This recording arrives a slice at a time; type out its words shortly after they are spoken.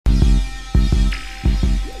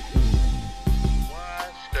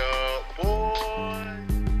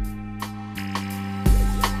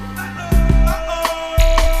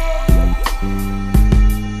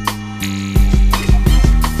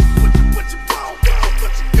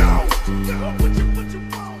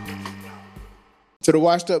To the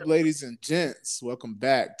Washed Up ladies and gents, welcome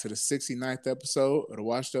back to the 69th episode of the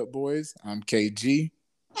Washed Up Boys. I'm KG.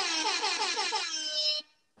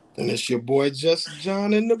 And it's your boy Just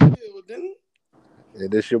John in the building.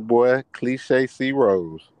 And it's your boy Cliche C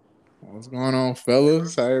Rose. What's going on,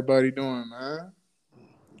 fellas? How everybody doing, man?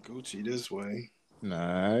 Gucci this way. All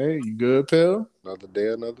right, you good, Pill? Another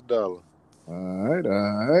day, another dollar. All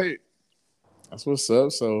right. That's what's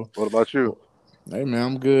up. So, what about you? Hey, man,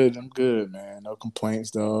 I'm good, man. No complaints,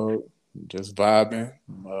 dog. Just vibing.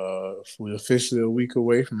 We're officially a week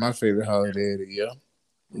away from my favorite holiday of the year.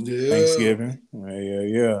 Yeah. Thanksgiving.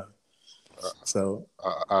 Yeah. So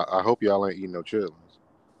I hope y'all ain't eating no chitlins.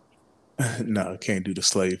 No, can't do the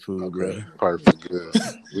slave food, bro. Perfect, good.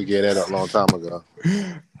 We get that a long time ago.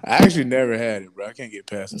 I actually never had it, bro. I can't get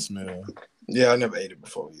past the smell. Yeah, I never ate it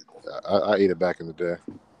before either. I ate it back in the day.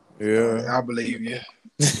 Yeah. I believe you.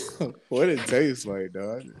 What it tastes like,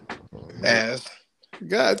 dog? Ass.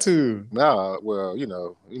 Got to. Nah, well, you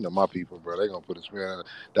know my people, bro. They gonna put a smell.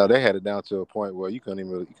 Now they had it down to a point where you couldn't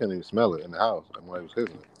even smell it in the house when they was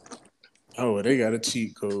cooking it. Oh, well, they got a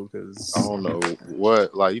cheat code because I don't know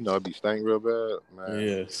what, like, it be stank real bad, man.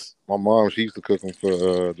 Yes. My mom, she used to cook them for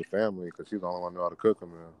the family because she's the only one who know how to cook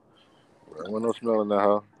them. There wasn't no smell in that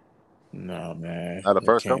house. No, man. Now the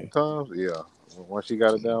first couple times, yeah. Once she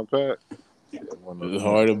got it down pat, it's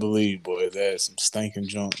hard to believe, boy. That's some stinking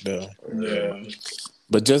junk, though. Yeah.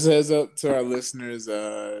 But just heads up to our listeners,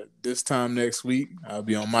 this time next week, I'll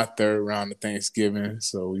be on my third round of Thanksgiving,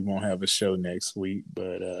 so we won't have a show next week.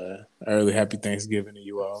 But early happy Thanksgiving to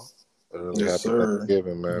you all. Happy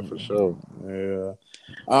Thanksgiving, man, for sure. Yeah.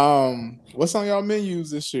 What's on y'all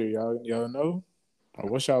menus this year? Y'all know? Or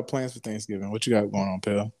what's y'all plans for Thanksgiving? What you got going on,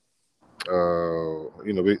 Pell?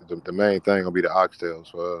 The main thing gonna be the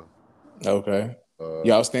oxtails for us. Okay.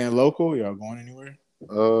 Y'all staying local? Y'all going anywhere?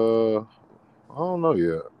 I don't know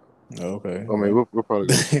yet. Okay. I mean, we're probably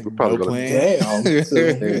no gonna. Damn.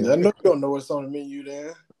 I know you don't know what's on the menu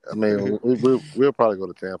there. I mean, we'll probably go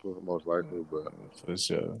to Tampa most likely, but for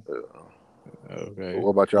sure. Yeah. Okay.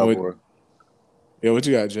 What about y'all, boy? Yeah, what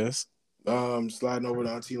you got, Jess? Sliding over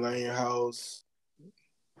to Auntie Lane's house.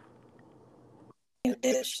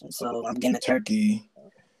 Dish, so I'm getting a turkey.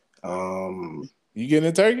 You getting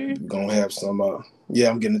a turkey? Gonna have some.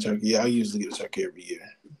 I'm getting a turkey. Yeah, I usually get a turkey every year.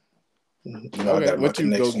 Okay. I got my what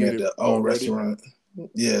you go get at the old restaurant.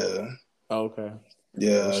 Yeah. Oh, okay.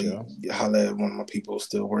 Yeah, holler at one of my people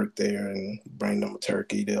still work there and bring them a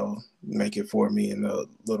turkey. They'll make it for me in a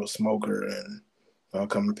little smoker, and I'll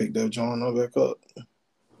come and pick that joint back up.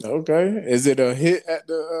 Okay. Is it a hit at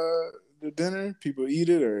the dinner? People eat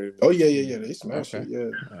it or? Oh yeah. They smash it.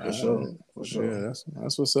 Yeah, for sure. Yeah,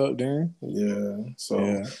 that's what's up, Dan. Yeah.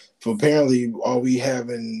 So apparently, all we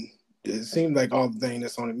having. It seems like all the thing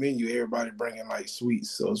that's on the menu, everybody bringing like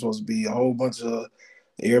sweets. So it's supposed to be a whole bunch of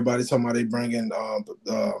everybody talking about they bringing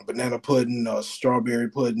banana pudding, strawberry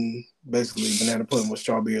pudding, basically banana pudding with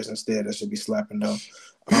strawberries instead. That should be slapping though.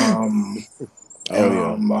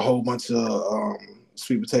 A whole bunch of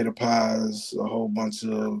sweet potato pies, a whole bunch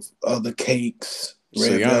of other cakes. So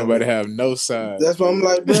y'all about to have no side. That's why I'm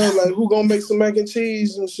like, bro, like who gonna make some mac and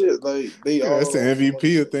cheese and shit? Like they all. That's the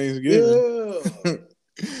MVP of Thanksgiving. Yeah.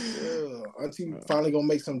 Auntie finally gonna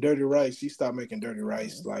make some dirty rice. She stopped making dirty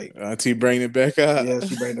rice. Like Auntie bringing it back out. Yeah,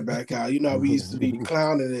 she bringing it back out. We used to be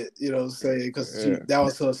clowning it, what I'm saying? Because that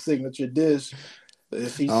was her signature dish. I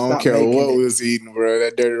don't care what we was eating, bro.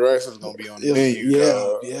 That dirty rice was gonna be on the menu.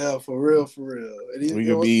 Yeah, for real. We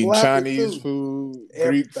could be eating Chinese food,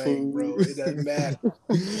 Greek food, bro. It doesn't matter.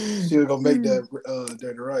 She was gonna make that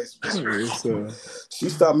dirty rice. She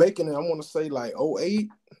stopped making it. I want to say like 2008.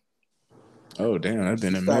 Oh damn, that's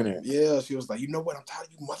been a minute. Yeah, she was like, you know what? I'm tired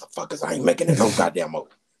of you motherfuckers. I ain't making it no goddamn more.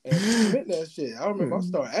 And she meant that shit. I remember I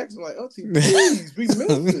started acting like, Auntie, please, we missed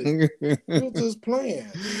it. We were just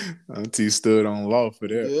playing. Auntie stood on law for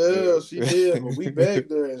that. Yeah, she did. But we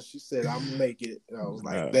begged her, and she said, "I'm gonna make it." And I was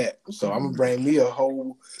like, "Bet." So I'm gonna bring me a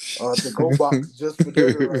whole to-go box just for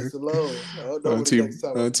dirty rice alone.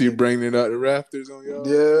 Auntie bringing it out the rafters on y'all.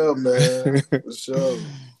 Yeah, man, for sure.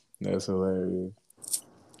 That's hilarious.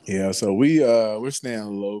 Yeah, so we're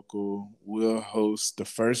staying local. We'll host the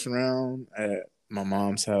first round at my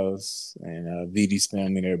mom's house, and VD's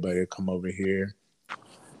family and everybody will come over here.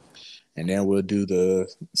 And then we'll do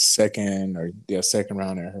the second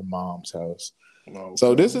round at her mom's house. Okay.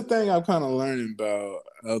 So this is the thing I'm kind of learning about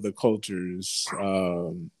other cultures.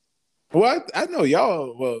 I know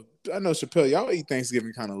y'all. Well, I know Chappelle. Y'all eat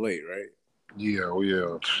Thanksgiving kind of late, right? Yeah.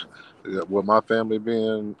 With my family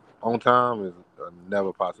being on time is a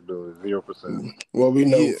never possibility, 0%. Well, we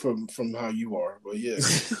know from how you are, but yeah.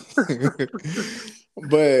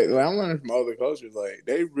 But like, I'm learning from other cultures, like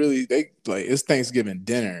they like it's Thanksgiving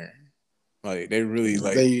dinner. Like they really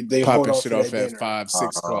like they popping shit off at dinner. 5,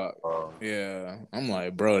 6 o'clock. Yeah, I'm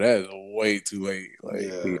like, bro, that is way too late. Like,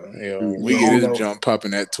 we get this jump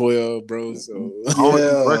popping at 12, bro. So I don't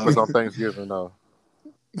eat breakfast on Thanksgiving, though.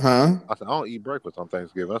 Huh? I said I don't eat breakfast on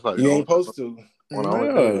Thanksgiving. That's like you ain't supposed to.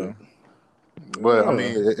 But I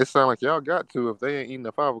mean, it sounds like y'all got to if they ain't eating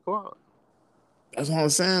at 5 o'clock. That's what I'm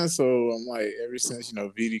saying. So I'm like, ever since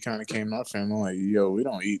VD kind of came to our family, I'm like, yo, we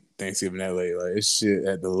don't eat Thanksgiving that late. Like, it's shit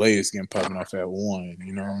at the latest getting popping off at 1.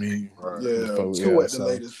 You know what I mean? Right. Yeah, 2 at the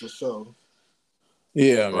latest for sure.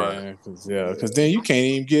 Yeah, man. Because then you can't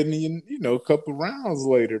even get any, a couple rounds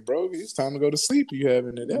later, bro. It's time to go to sleep. You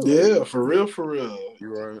having it that late. Yeah, for real.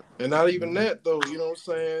 You're right. And not even that though. You know what I'm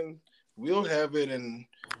saying? We'll have it in.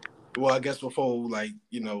 Well, I guess before,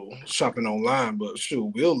 shopping online, but shoot,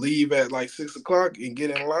 we'll leave at 6 o'clock and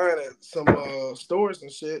get in line at some stores and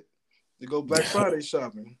shit to go Black Friday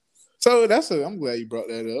shopping. So I'm glad you brought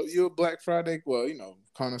that up. You're a Black Friday,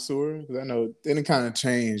 connoisseur, because I know it kind of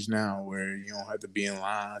changed now where you don't have to be in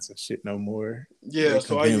lines and shit no more. Yeah,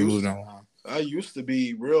 so I used to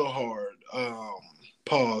be real hard.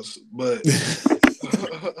 Pause, but.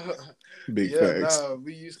 Big facts.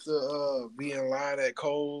 We used to be in line at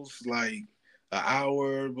Kohl's an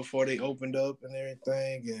hour before they opened up and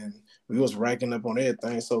everything, and we was racking up on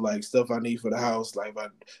everything. So stuff I need for the house,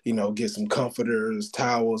 get some comforters,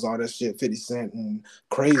 towels, all that shit, 50 cents and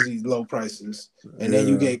crazy low prices. And then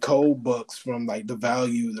you get cold bucks from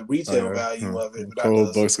the retail value of it.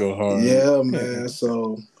 Cold bucks go hard. Yeah, man.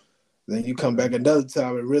 So then you come back another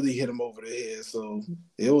time and really hit them over the head. So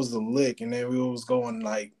it was a lick, and then we was going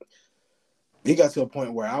it got to a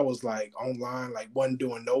point where I was online, wasn't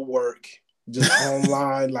doing no work, just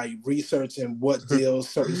online, researching what deals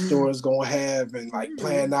certain stores gonna have and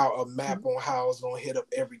planning out a map on how I was gonna hit up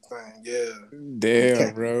everything. Yeah.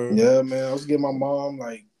 Damn, bro. Yeah, man. I was getting my mom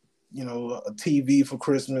a TV for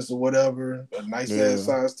Christmas or whatever, a nice ass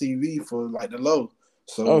size TV for the low.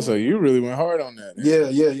 So you really went hard on that. Man.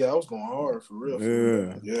 Yeah. I was going hard for real.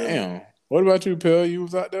 Yeah. Damn. What about you, Pill? You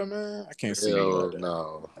was out there, man? I can't see you out there.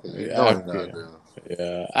 No.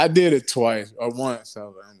 Yeah, I did it twice or once. I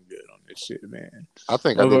was like, I'm good on this shit, man. I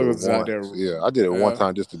think I did it once. I did it one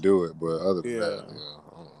time just to do it, but other than that,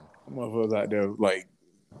 motherfuckers out there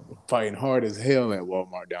fighting hard as hell at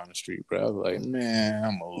Walmart down the street, bro. I was like, man,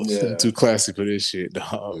 I'm too classy for this shit,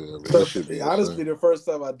 dog. Honestly, the first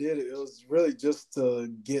time I did it, it was really just to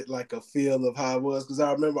get a feel of how it was, because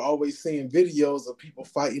I remember always seeing videos of people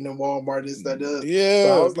fighting in Walmart, this, that, that. Yeah.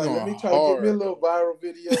 So I was like, let me try to get me a little viral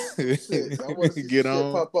video. Shit. I want to see get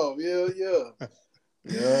on. Pop up.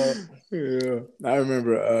 Yeah. I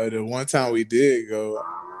remember the one time we did go,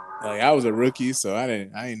 I was a rookie, so I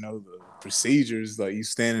didn't know the procedures, you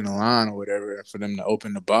stand in a line or whatever for them to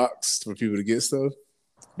open the box for people to get stuff.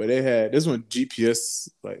 But they had this one GPS,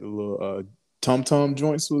 the little Tum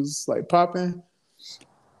joints was popping,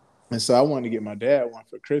 and so I wanted to get my dad one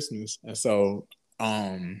for Christmas, and so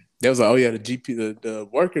they was like, oh yeah, the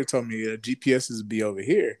worker told me the GPSs would be over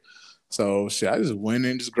here. So shit, I just went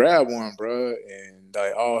and just grabbed one, bro, and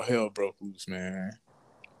all hell broke loose, man.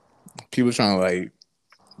 People trying to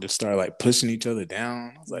just start pushing each other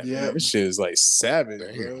down. I was like, man, this shit is savage,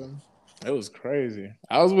 bro. It was crazy.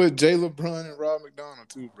 I was with Jay LeBron and Rob McDonald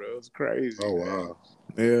too, bro. It was crazy. Oh wow.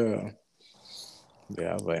 Man. Yeah.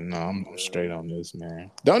 I was like, no, I'm straight on this, man.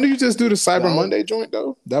 Don't you just do the Cyber Monday joint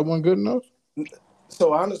though? That one good enough?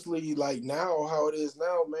 So honestly, now how it is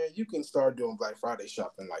now, man, you can start doing Black Friday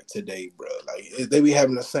shopping today, bro. They be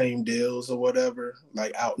having the same deals or whatever,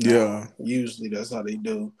 out now. Yeah. Usually that's how they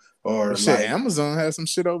do. Or Amazon has some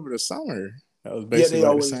shit over the summer. That was basically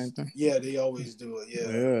the same thing. Yeah, they always do it.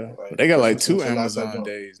 Yeah. They got 2 Amazon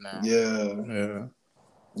days now.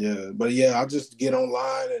 Yeah. But I just get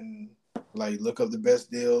online and look up the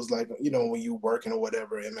best deals. When you working or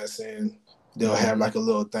whatever, MSN, they'll have a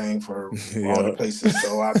little thing for all the places.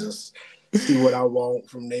 So I just see what I want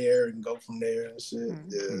from there and go from there and shit.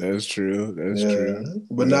 Yeah. That's true. That's true.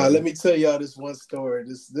 But now let me tell y'all this one story.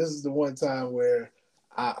 This is the one time where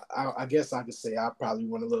I guess I could say I probably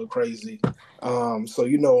went a little crazy. So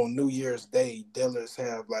on New Year's Day, dealers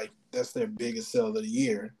have that's their biggest sale of the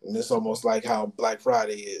year, and it's almost like how Black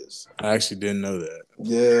Friday is. I actually didn't know that.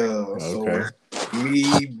 Yeah. Okay. So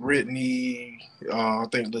me, Brittany, I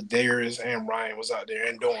think Ladarius and Ryan was out there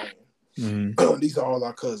and Dorian. Mm-hmm. These are all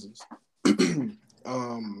our cousins.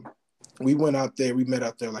 We went out there. We met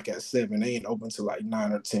out there at 7. They ain't open till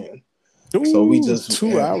 9 or 10. Ooh, so we just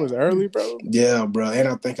 2 hours early, bro. Yeah, bro. And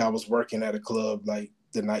I think I was working at a club like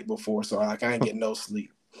the night before, so like I ain't getting no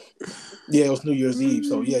sleep. Yeah, it was New Year's Eve,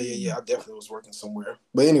 so yeah. I definitely was working somewhere.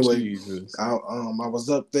 But anyway, Jesus. I was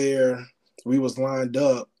up there. We was lined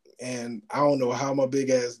up, and I don't know how my big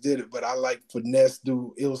ass did it, but I like finesse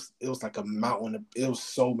dude. It was like a mountain. It was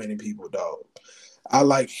so many people, dog. I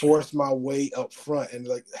like forced my way up front and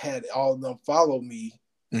like had all of them follow me.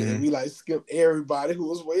 And we like skipped everybody who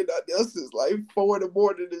was waiting out there since like 4 in the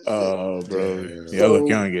morning and shit. Oh, bro. Damn. Yeah, look,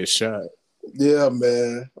 you don't get shot. Yeah,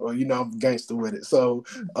 man. Well, you know, I'm a gangster with it. So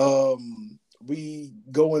we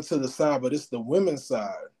go into the side, but it's the women's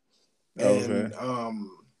side. And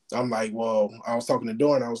I'm like, well, I was talking to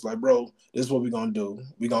Dorn. I was like, bro, this is what we're gonna do.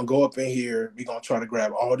 We're gonna go up in here, we're gonna try to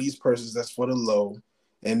grab all these purses that's for the low,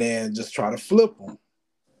 and then just try to flip them.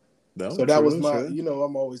 So that was my, you know,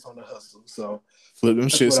 I'm always on the hustle. So flip them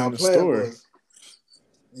shits in the store. Was.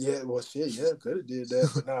 Yeah, well, shit, yeah, could have did that,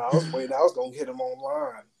 but I was waiting. I was gonna hit him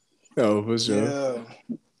online. Oh, for sure. Yeah,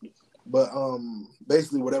 but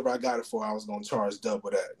basically, whatever I got it for, I was gonna charge double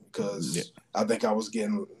that because I think I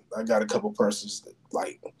got a couple purses,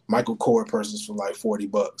 like Michael Kors purses for like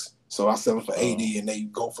 $40. So I sell them for 80, and they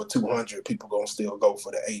go for 200. People gonna still go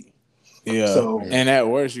for the 80. Yeah. So, and at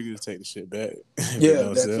worst, you can just take the shit back. Yeah,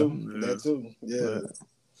 that too. Yeah.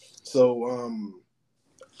 So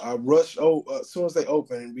I rushed. As soon as they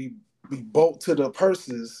opened, we bolt to the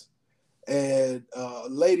purses, and a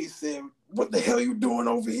lady said, "What the hell you doing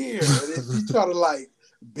over here?" And then she tried to like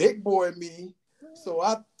big boy me, so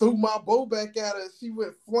I threw my bow back at her. She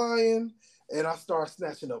went flying, and I started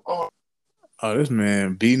snatching up arms. Oh, this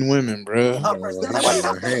man beating women, bro. Hey,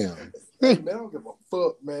 man, I don't give a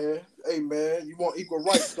fuck, man. Hey, man, you want equal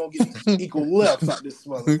rights, don't get equal lefts out this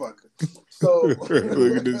motherfucker. So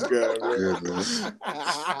look at this guy, bro.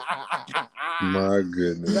 My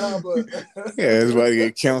goodness. Nah, but yeah, everybody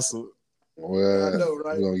get canceled. Well, I know,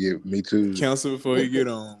 right? You're gonna get me too. Cancel before you get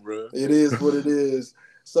on, bro. It is what it is.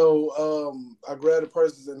 So I grabbed the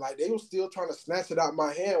purses and like they were still trying to snatch it out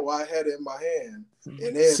my hand while I had it in my hand.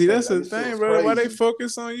 And see, that's the thing, bro. Crazy. Why they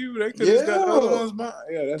focus on you? They could have got the other ones by.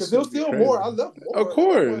 Yeah, that's because there was still crazy. More. I left more. Of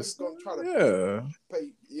course. Try to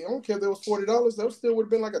pay. You don't care if there was $40. That still would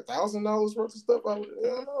have been like $1,000 worth of stuff.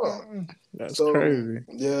 That's crazy.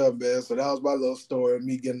 Yeah, man. So that was my little story.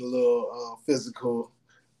 Me getting a little physical.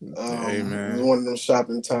 Hey, man. It was one of them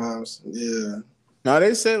shopping times. Yeah. Now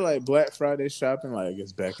they say like Black Friday shopping, like I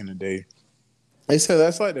guess back in the day, they said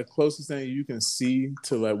that's like the closest thing you can see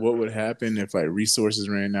to like what would happen if like resources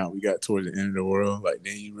ran out. We got towards the end of the world, like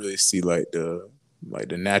then you really see like the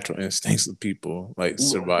natural instincts of people, like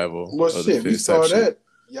survival. Well, shit, we saw that.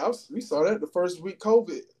 Yeah, we saw that the first week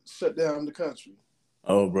COVID shut down the country.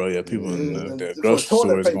 Oh, bro, yeah, people in the grocery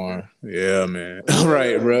stores going, yeah, man,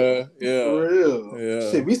 right, bro, yeah, for real,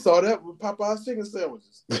 yeah. Shit, we saw that with Popeye's chicken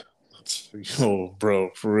sandwiches. Oh, bro,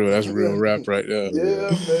 for real, that's real rap right there. Yeah,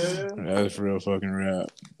 man, that's real fucking rap.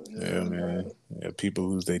 Yeah, man. Yeah, people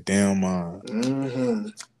lose their damn mind.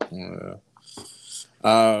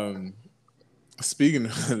 Speaking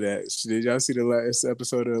of that, did y'all see the last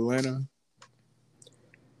episode of Atlanta?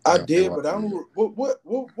 I did, but I don't. What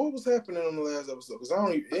was happening on the last episode? Because I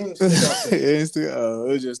don't even. It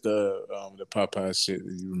was just the Popeye shit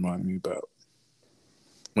that you remind me about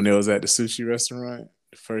when it was at the sushi restaurant.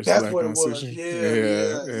 First That's black what on it was. sushi.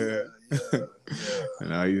 Yeah.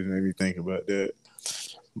 And I used to make me think about that.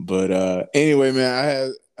 But anyway,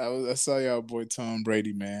 man, I saw y'all boy Tom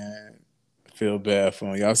Brady, man. I feel bad for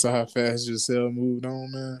him. Y'all saw how fast Giselle moved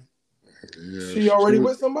on, man. Yeah, she already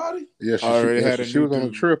with somebody? Yeah, she was on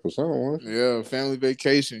a trip or something. Yeah, family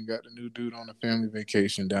vacation. Got the new dude on a family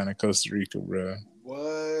vacation down in Costa Rica, bro.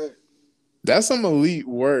 What? That's some elite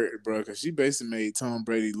work, bro, because she basically made Tom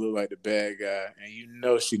Brady look like the bad guy, and you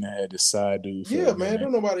know she done had this side dude. Yeah, man,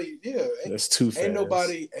 don't nobody. Yeah, that's too fast.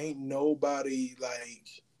 Ain't nobody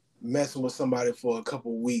like messing with somebody for a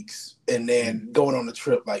couple weeks and then going on a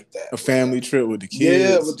trip like that. A family trip with the kids.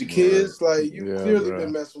 Yeah, with the kids. Like you clearly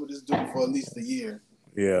been messing with this dude for at least a year.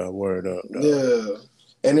 Yeah, word up. Dog. Yeah.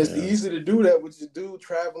 And it's easy to do that with your dude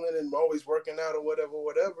traveling and always working out or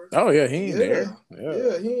whatever. Oh yeah, he ain't there.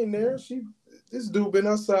 Yeah, he ain't there. This dude been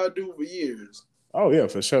outside dude for years. Oh yeah,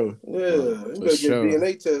 for sure. Yeah, you better get a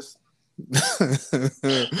DNA test.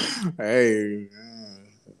 Hey,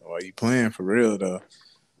 why you playing for real though?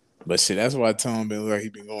 But shit, that's why Tom been like he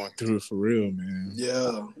been going through it for real, man.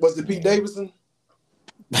 Yeah. Was it Pete Davidson?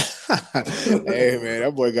 Hey man,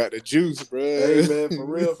 that boy got the juice, bro. Hey man, for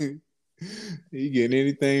real. He getting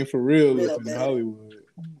anything for real in Hollywood.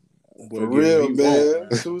 Boy, for real, man.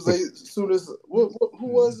 As soon as who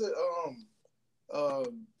was it?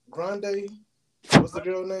 Grande. What's the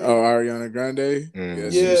girl name? Oh, Ariana Grande.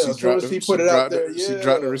 Yeah, she dropped she put it out there. She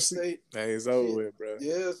dropped the receipt. Hey, it's over with, bro.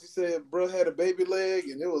 Yeah, she said bro had a baby leg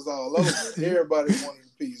and it was all over. Everybody wanted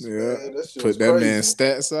a piece, man. That shit put was that crazy. man's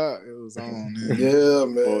stats out. It was on. Man. Yeah,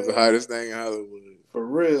 man. What was the hottest thing in Hollywood? For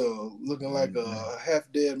real, looking like a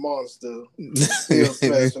half-dead monster, still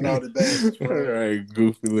smashing all the bags. Right,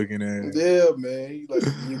 goofy looking ass. Yeah, man, he like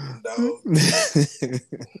a mutant dog.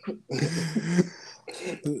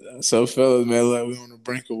 So, fellas, man, like we on the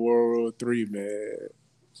brink of World War III, man.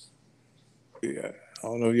 Yeah, I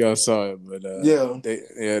don't know if y'all saw it, but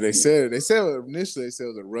they said initially it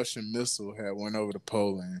was a Russian missile had went over to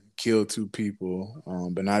Poland, killed 2 people,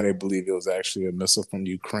 but now they believe it was actually a missile from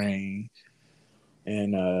Ukraine.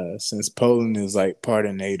 And since Poland is like part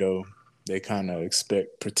of NATO, they kind of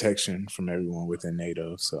expect protection from everyone within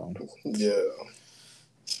NATO. So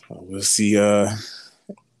we'll see.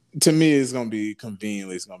 To me, it's gonna be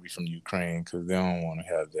conveniently. It's gonna be from Ukraine because they don't want to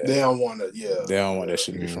have that. They don't want to. Yeah, they don't want that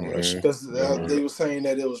shit to be from Russia. Because they were saying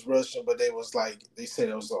that it was Russian, but they said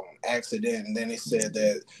it was on accident, and then they said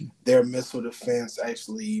that their missile defense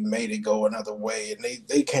actually made it go another way, and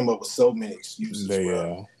they came up with so many excuses. They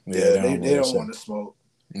don't want to smoke.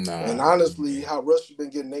 Nah. And honestly, how Russia been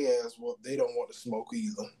getting their ass whooped, they don't want to smoke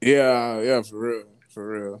either. Yeah, for real. For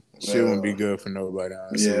real. Shit wouldn't be good for nobody,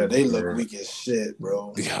 honestly. Yeah, they look weak as shit,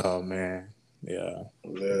 bro. Oh, man. Yeah,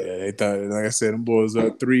 they thought, like I said, them boys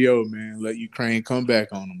up 3-0, man. Let Ukraine come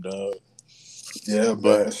back on them, dog. Yeah,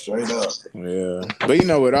 but straight up. Yeah.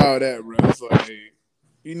 But, with all that, bro, it's like,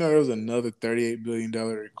 there was another $38 billion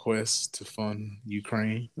request to fund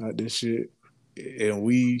Ukraine, like this shit. And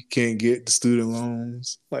we can't get the student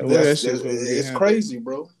loans. Like, it's crazy,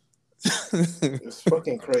 bro. It's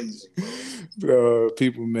fucking crazy, bro.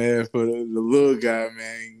 People mad for the little guy,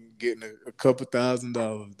 man, getting a couple $1,000,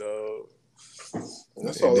 dog.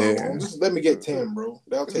 That's all I want. Just let me get 10, bro.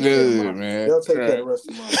 They'll take care of man. They'll take care of the rest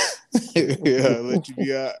of mine. Yeah, let you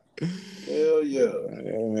be out. Hell yeah.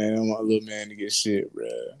 Yeah, man, I want a little man to get shit, bro.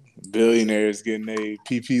 Billionaires getting their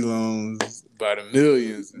PP loans by the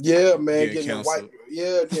millions. Yeah, man, getting wiped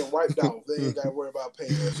out. They ain't got to worry about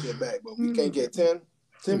paying that shit back. But we can't get 10.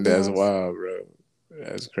 That's wild, bro.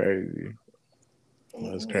 That's crazy.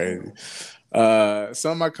 That's crazy.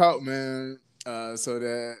 Something I caught, man. So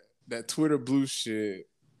that Twitter blue shit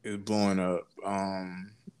is blowing up.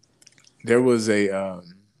 There was a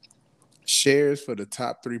shares for the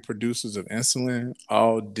top 3 producers of insulin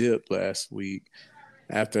all dipped last week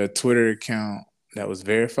after a Twitter account that was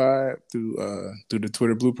verified through the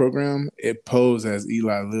Twitter Blue program. It posed as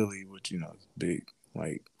Eli Lilly, which is big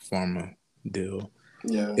like pharma deal.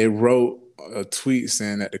 Yeah. It wrote a tweet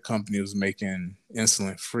saying that the company was making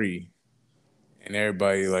insulin free, and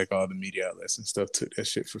everybody, like all the media outlets and stuff, took that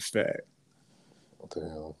shit for fact. What the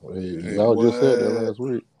hell? Y'all just said that last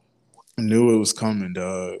week. I knew it was coming,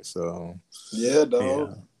 dog. So yeah,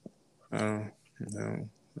 dog. Yeah.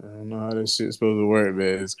 I don't know how this shit's supposed to work,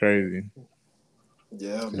 man. It's crazy.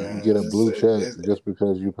 Yeah, man. You get a blue check just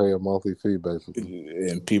because you pay a monthly fee, basically.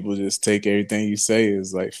 And people just take everything you say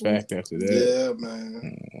as like fact after that. Yeah,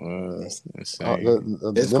 man. It's insane.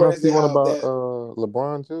 It's crazy. I see one about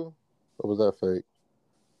LeBron too? Or was that fake?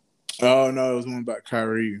 Oh no, it was one about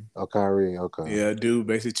Kyrie. Oh, Kyrie, okay. Yeah, dude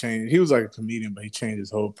basically changed. He was like a comedian, but he changed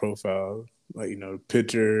his whole profile. Like, the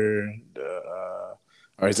picture,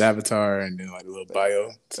 or his avatar, and then like a little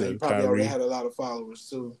bio to he probably already had a lot of followers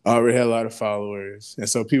too. Already had a lot of followers, and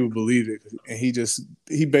so people believed it. And he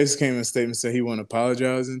basically came in a statement and said he wasn't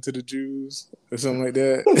apologizing to the Jews or something like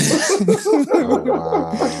that. Oh,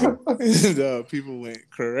 wow. And, people went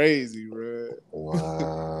crazy, bro.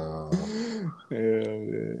 Wow. Yeah,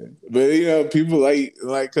 man. But people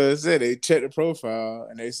like I said, they checked the profile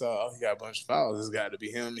and they saw, he got a bunch of followers. It's got to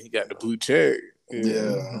be him. He got the blue check.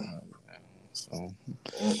 Yeah. So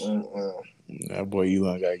that boy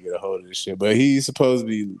Elon got to get a hold of this shit. But he's supposed to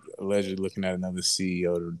be allegedly looking at another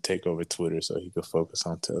CEO to take over Twitter so he could focus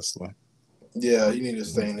on Tesla. Yeah, he need to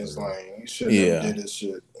stay in his lane. He shouldn't have did this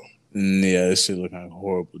shit. Yeah, this shit look like a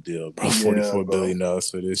horrible deal, bro. $44 billion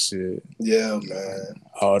for this shit. Yeah, man.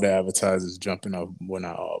 All the advertisers jumping off, well,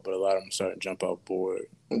 not all, but a lot of them starting to jump off board.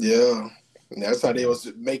 Yeah. And that's how they was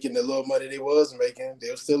making the little money they was making.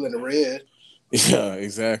 They were still in the red. Yeah,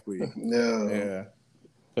 exactly. Yeah.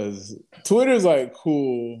 Because Twitter's like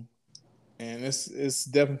cool, and it's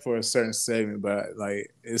definitely for a certain segment, but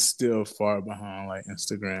like it's still far behind like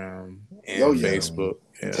Instagram and Facebook.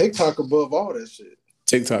 Yeah. TikTok above all that shit.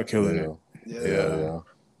 TikTok killing it. Yeah.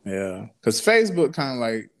 Because Facebook kind of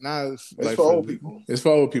like now it's like for old people. It's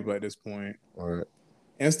for old people at this point. All right.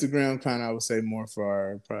 Instagram kind of, I would say, more for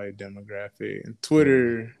our probably demographic, and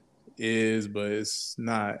Twitter is, but it's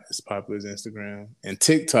not as popular as Instagram. And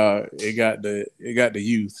TikTok, it got the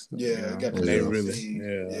youth. Yeah, it got the they youth. really,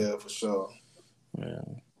 yeah, for sure. Yeah.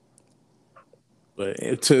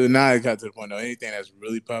 But to now, it got to the point though. Anything that's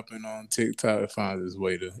really popping on TikTok, it finds its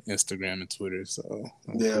way to Instagram and Twitter. So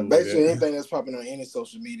cool basically anything that's popping on any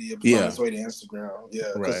social media finds its way to Instagram.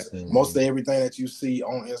 Yeah, because most of everything that you see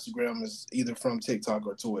on Instagram is either from TikTok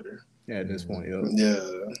or Twitter. Yeah, at this point,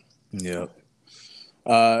 Yeah.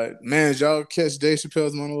 Man, did y'all catch Dave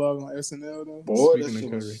Chappelle's monologue on SNL though? Boy,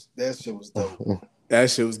 that shit was dope.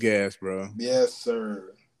 That shit was gas, bro. Yes,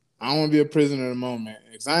 sir. I don't want to be a prisoner of the moment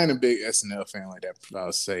because I ain't a big SNL fan like that,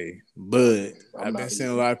 I'll say. But I've been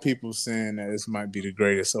seeing a lot of people saying that this might be the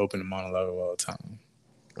greatest opening monologue of all time.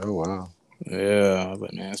 Oh, wow. Yeah, I was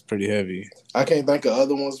like, man, it's pretty heavy. I can't think of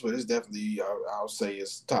other ones, but it's definitely, I'll say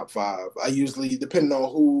it's top 5. I usually, depending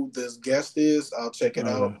on who this guest is, I'll check it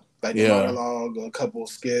out. Like the monologue, a couple of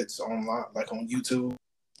skits online, like on YouTube.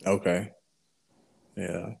 Okay.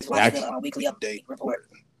 Yeah. Watching a weekly update report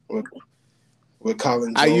with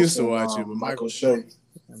Colin Jost. I used to watch it with Michael Che.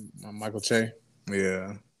 Michael Che.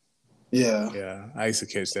 Yeah. Yeah. I used to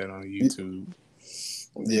catch that on YouTube.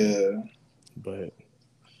 Yeah. But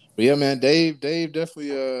yeah, man, Dave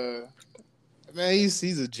definitely man,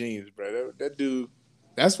 he's a genius, bro. That dude,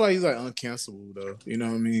 that's why he's like uncancelable though. You know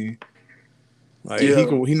what I mean? Like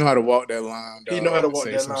he know how to walk that line. Dog, he know how to walk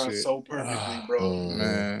that line so perfectly, bro.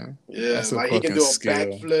 Man. Yeah, like he can do a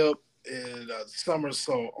backflip and a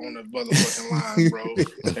somersault on the motherfucking line, bro.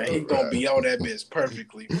 And he gonna be on that bitch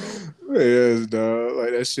perfectly, bro. Yes, dog.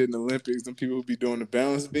 Like that shit in the Olympics, them people be doing the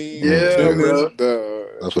balance beam. Yeah, bro.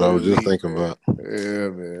 That's what I was just thinking about. Yeah,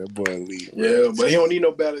 man. Boy elite. Bro. Yeah, but he don't need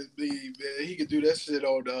no balance beam, man. He can do that shit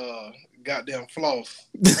on the goddamn floss.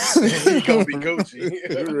 He gonna be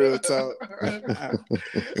Gucci. Real talk.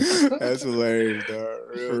 That's hilarious, dog.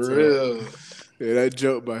 Real. Yeah, that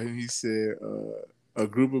joke by him, he said, a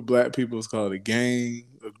group of black people is called a gang,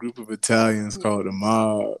 a group of Italians called a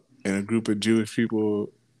mob, and a group of Jewish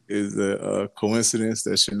people is a coincidence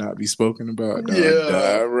that should not be spoken about. Dog.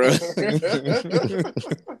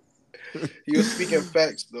 He was speaking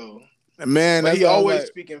facts, though. Man, he always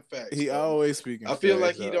speaking facts. He always speaking facts. I feel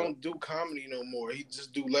like he don't do comedy no more. He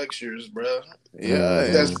just do lectures, bro. Yeah.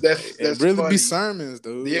 That's really funny. Be sermons,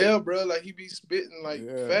 dude. Yeah, bro. Like he be spitting like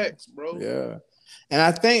facts, bro. Yeah. And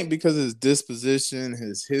I think because of his disposition,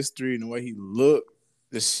 his history, and the way he looked,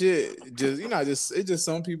 the shit just it's just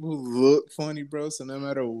some people who look funny, bro. So no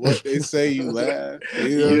matter what they say, you laugh.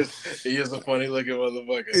 You know? He is a funny looking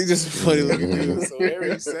motherfucker. He's just a funny looking dude. So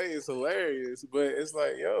whatever he say is hilarious. But it's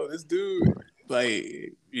like, yo, this dude, like,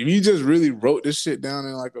 if you just really wrote this shit down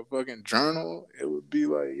in like a fucking journal, it would be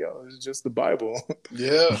like, yo, it's just the Bible.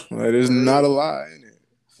 Yeah. Like, there's not a lie in it.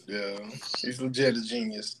 Yeah. He's legit a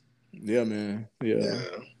genius. Yeah, man. Yeah.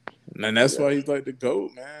 And that's why he's like the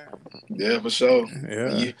GOAT, man. Yeah, for sure.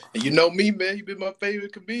 Yeah. You know me, man. He been my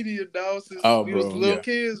favorite comedian, dog, since we was little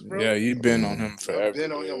kids, bro. Yeah, you've been on him forever. I've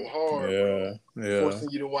been on him hard, bro. Yeah.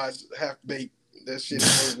 Forcing you to watch Half-Baked. That shit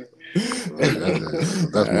is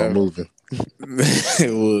moving. That's my movie.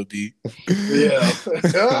 It would be. Yeah.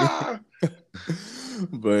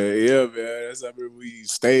 But yeah, man. That's how we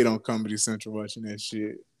stayed on Comedy Central watching that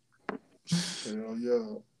shit. Hell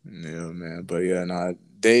yeah. Yeah, man. But yeah,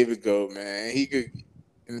 David Goat, man. He could,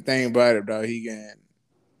 and the thing about it, dog, he can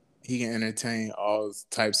entertain all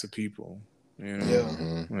types of people. You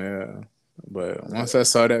know? Yeah. But once I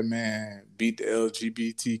saw that man beat the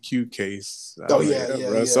LGBTQ case, bro,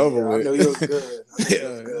 it's over with. I know he was good.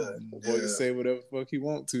 Boy can say whatever the fuck he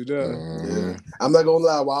want to, though. Yeah. I'm not gonna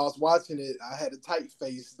lie, while I was watching it, I had a tight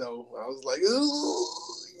face though. I was like, ooh,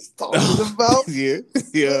 he's talking about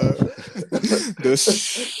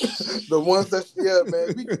the ones that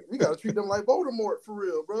man, we gotta treat them like Voldemort for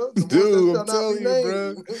real, bro. Dude, I'm telling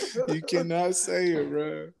you, bro. You cannot say it,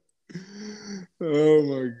 bro. Oh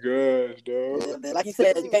my gosh, dog. Yeah, like you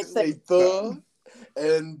said, you can't say the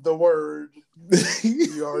and the word.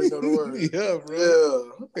 You already know the word. Yeah,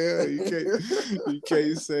 bro. Yeah, you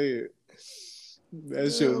can't say it.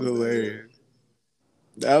 That shit was hilarious.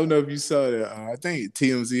 I don't know if you saw that. I think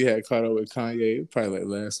TMZ had caught up with Kanye probably like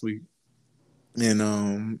last week.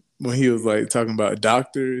 And when he was like talking about his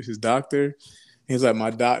doctor, he was like,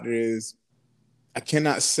 my doctor is, I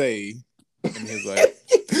cannot say, and he's like,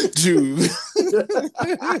 Jew.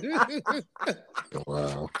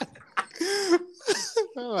 Wow.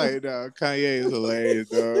 I'm like, dog, Kanye is hilarious,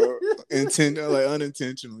 dog.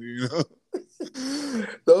 Unintentionally, you know.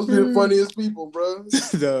 Those be the funniest people, bro.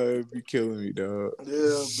 Dog, it'd be killing me, dog.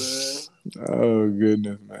 Yeah, man. Oh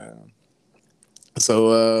goodness, man.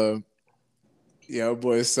 So Yeah,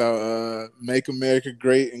 boy. So, make America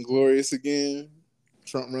great and glorious again.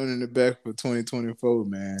 Trump running it back for 2024,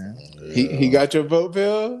 man. He got your vote,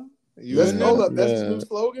 Bill? You in Hold there? up. That's the new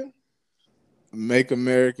slogan? Make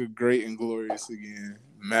America great and glorious again.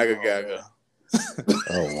 MAGA Gaga.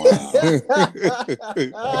 Oh,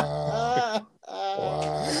 wow. Wow.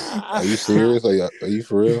 Are you serious? Are you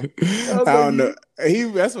for real? I don't know.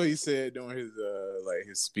 That's what he said during his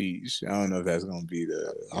his speech. I don't know if that's gonna be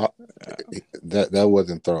that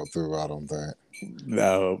wasn't thought through, I don't think. I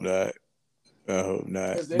hope not.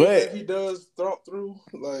 Because anything he does thought through,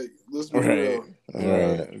 like, let's be real.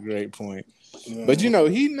 Right. Great point. Yeah. But he know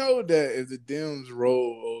that if the Dems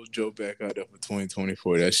roll old Joe back out there for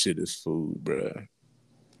 2024, that shit is food, bro.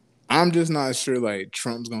 I'm just not sure like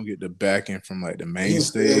Trump's gonna get the backing from like the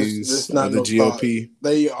mainstays of the GOP. Thought.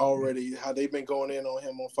 They already how they've been going in on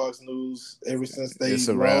him on Fox News ever since they It's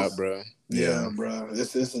a wrap, bro. Yeah, bro.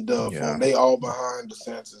 It's a dub for them. They all behind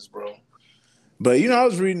DeSantis, bro. But I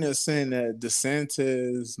was reading this saying that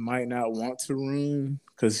DeSantis might not want to run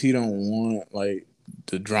because he don't want like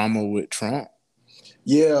the drama with Trump.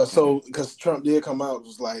 Yeah, so because Trump did come out,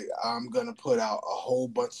 was like, I'm gonna put out a whole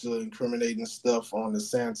bunch of incriminating stuff on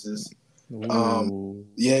DeSantis.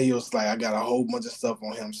 Yeah, he was like, I got a whole bunch of stuff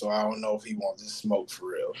on him, so I don't know if he wants this smoke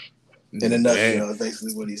for real. In a nutshell, is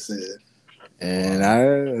basically what he said. And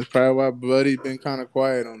that's probably why Buddy been kind of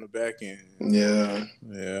quiet on the back end. Yeah.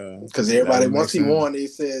 Because everybody, once he won, they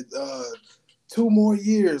said 2 more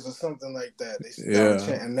years or something like that. They started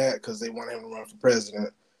chanting that because they wanted him to run for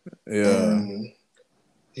president. Yeah. And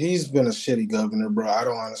he's been a shitty governor, bro. I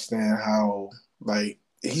don't understand how, like,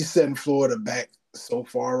 he's setting Florida back so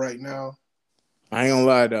far right now. I ain't gonna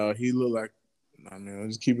lie, though. He look like, I'll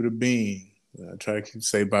just keep it a bean. I try to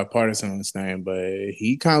say bipartisan on this thing, but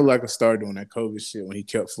he kind of like a star doing that COVID shit when he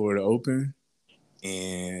kept Florida open.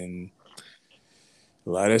 And a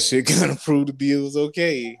lot of that shit kind of proved to be it was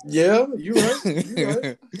okay. Yeah, you're right.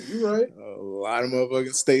 You're right. A lot of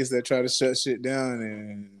motherfucking states that try to shut shit down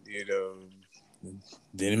and,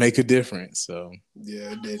 didn't make a difference. So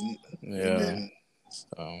yeah, it didn't. Yeah. It didn't.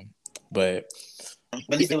 So, but I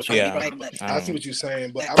see what you're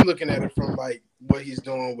saying, but I'm looking at it from like what he's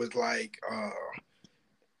doing with like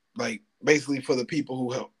basically for the people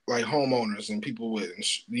who help, like homeowners and people with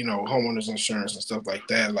homeowners insurance and stuff like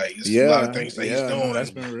that. Like it's a lot of things that he's doing. No,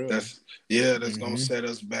 that's been real. That's gonna set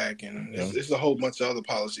us back, and it's a whole bunch of other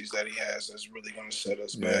policies that he has that's really gonna set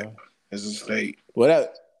us back as a state.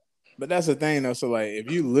 But that's the thing though. So like, if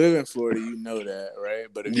you live in Florida, you know that, right?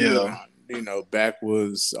 But if you live in,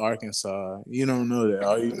 backwoods Arkansas, you don't know that.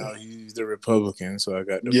 All you know, he's the Republican. So I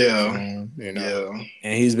got the and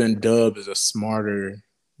he's been dubbed as a smarter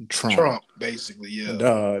Trump, basically.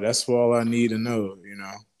 That's all I need to know.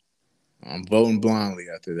 I'm voting blindly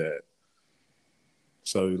after that.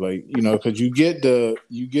 So like, because you get your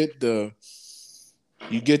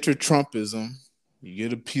Trumpism. You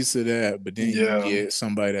get a piece of that, but then you get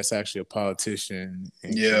somebody that's actually a politician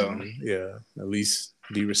and at least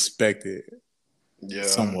be respected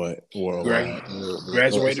somewhat worldwide.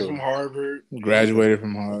 Graduated from Harvard.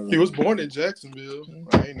 He was born in Jacksonville.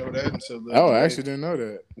 I didn't know that until I actually didn't know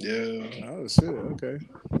that. Yeah. Oh shit, okay.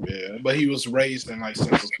 Yeah, but he was raised in like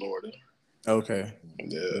Central Florida. Okay.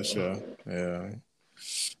 Yeah. For sure. Yeah.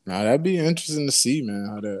 Now that'd be interesting to see, man,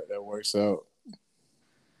 how that works out.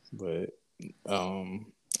 But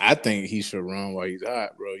I think he should run while he's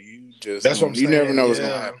hot, bro. That's what I'm saying. You never know what's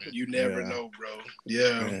gonna happen. You never know, bro.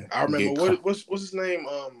 Yeah. I remember what's his name?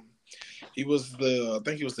 He was I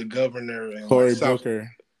think he was the governor in Cory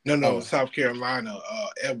Booker. South Carolina,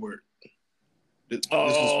 Edward.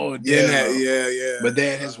 Yeah. But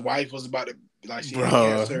then his wife was about to she had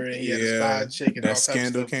cancer and he had a side chick and that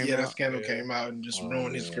scandal came out. That scandal came out and just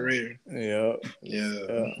ruined his career. Yeah.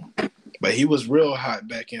 But he was real hot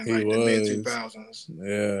back in the mid-2000s.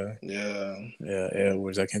 Yeah,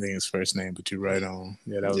 Edwards. I can't think of his first name, but you're right on.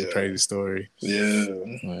 Yeah, that was a crazy story.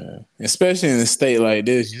 Yeah. Especially in a state like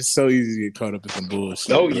this, it's so easy to get caught up in some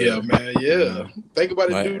bullshit. Oh, yeah, man. Yeah. Think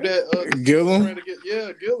about it, dude. Gillum?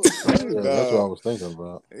 Gillum. That's what I was thinking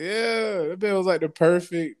about. Yeah, that man was like the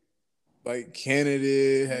perfect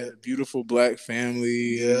candidate, had a beautiful black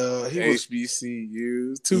family. Yeah, he was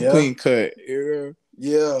HBCUs, too clean cut.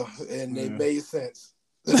 Yeah, and they made sense.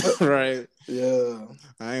 Right. Yeah.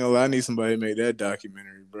 I ain't gonna lie, I need somebody to make that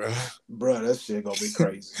documentary, bro. Bro, that shit gonna be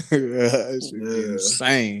crazy. That shit be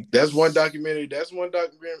insane. That's one documentary.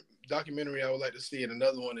 Documentary I would like to see, and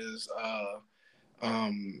another one is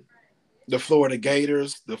the Florida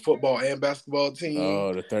Gators, the football and basketball team.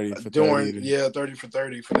 Oh, the 30 for 30. 30 for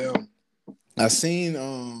 30 for them. I seen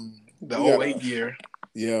the 08 year.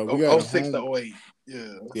 Yeah, we got 06 to 08.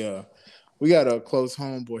 Yeah. Yeah. We got a close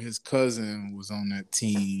homeboy. His cousin was on that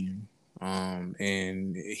team.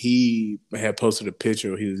 And he had posted a picture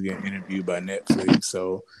where he was getting interviewed by Netflix.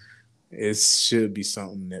 So it should be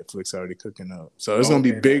something Netflix already cooking up. So it's gonna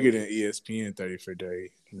be bigger than ESPN 30 for Day.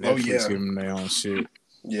 Netflix giving them their own shit.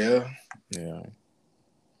 Yeah. Yeah.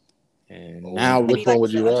 And now which one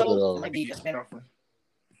would you rather though?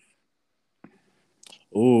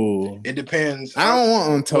 Ooh. It depends. I don't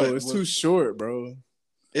want Untold. It's too short, bro.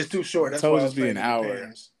 It's too short. That's why why just be an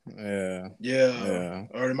hour. Yeah.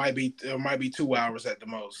 Or it might be 2 hours at the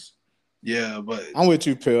most. Yeah, but I'm with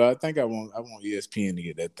you, Pill. I think I want ESPN to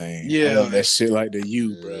get that thing. Yeah, I want that shit like the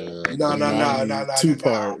U, bro. No. 2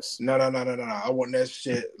 parts. No. I want that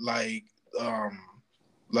shit like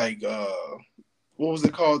what was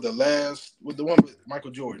it called? The one with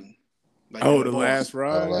Michael Jordan. Like the Last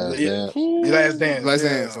Ride. Last Dance.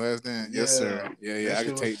 Last Dance. Yes, sir. Yeah. I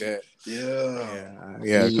can take that. Yeah.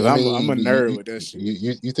 Because I'm a nerd with that shit.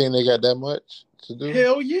 You think they got that much to do?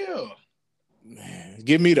 Hell yeah. Man,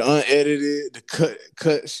 give me the unedited, the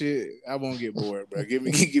cut shit. I won't get bored, bro. Give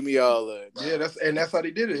me all of it. Yeah, that's how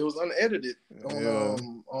they did it. It was unedited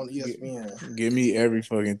on ESPN. Give me every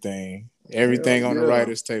fucking thing. Everything on the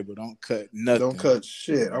writer's table. Don't cut nothing. Don't cut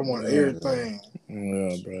shit. I want everything.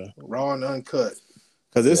 Yeah, bro. Raw and uncut.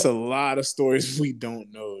 Because it's a lot of stories we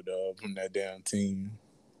don't know, dog, from that damn team.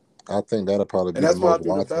 I think that'll probably be and that's why I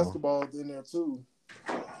threw the basketball in there too.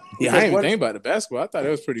 Yeah, I didn't even think about the basketball. I thought it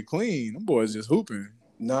was pretty clean. Them boys just hooping.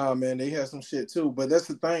 Nah, man, they had some shit too. But that's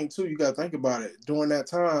the thing too. You got to think about it. During that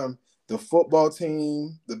time, the football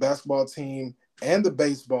team, the basketball team, and the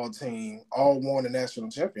baseball team all won the national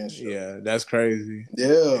championship. Yeah, that's crazy.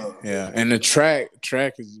 Yeah, and the track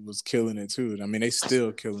was killing it too. I mean, they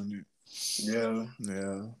still killing it. Yeah.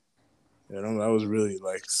 That was really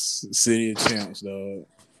like city of champs, dog.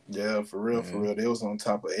 Yeah, for real. They was on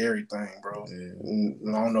top of everything, bro. Yeah.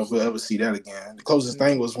 I don't know if we'll ever see that again. The closest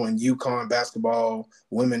thing was when UConn basketball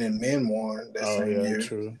women and men won that same year.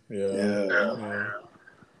 True. Yeah.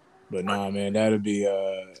 But nah, man, that'll be.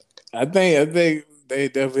 I think they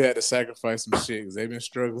definitely had to sacrifice some shit because they've been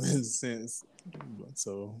struggling since.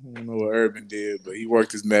 So I don't know what Urban did, but he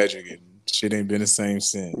worked his magic and shit ain't been the same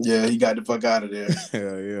since. Yeah, he got the fuck out of there.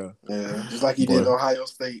 Yeah. Just like he did Ohio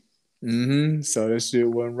State. So that shit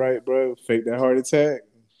wasn't right, bro. Fake that heart attack.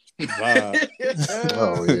 Vibe.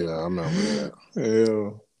 Oh yeah, I remember that.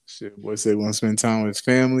 Yeah. Shit, boy said want to spend time with his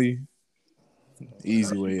family.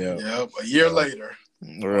 Easy way out. Yep. A year later,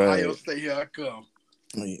 Ohio State, here I come.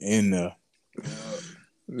 And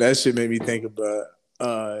that shit made me think about.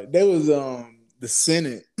 There was the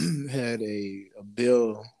Senate had a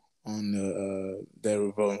bill on the they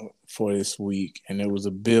were voting for this week, and there was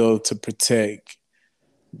a bill to protect.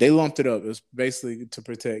 They lumped it up. It was basically to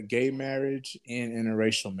protect gay marriage and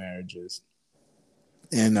interracial marriages.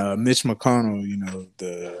 And Mitch McConnell,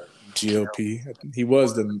 the GOP, I think he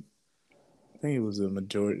was the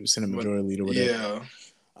Senate Majority Leader, whatever.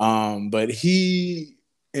 Yeah. But he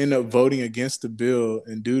ended up voting against the bill,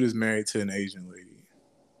 and dude is married to an Asian lady.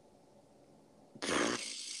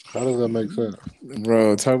 How does that make sense?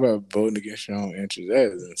 Bro, talk about voting against your own interests. That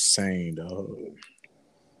is insane, dog.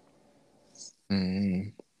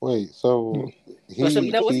 Mm-hmm. Wait, so he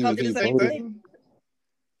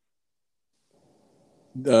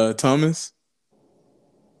Thomas?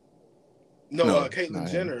 No, Caitlyn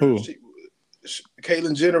Jenner. Who?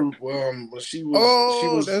 Caitlyn Jenner, she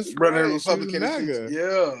was running the Republican.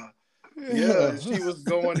 Yeah, she was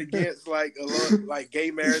going against like gay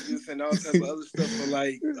marriages and all kinds of other stuff for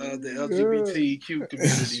like the LGBTQ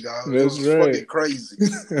community. Dog. That's fucking crazy.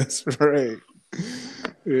 That's right.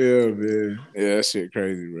 Yeah, man. Yeah, that shit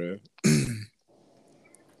crazy, bro.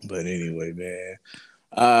 But anyway, man.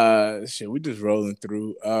 We just rolling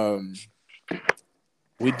through.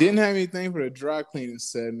 We didn't have anything for the dry cleaning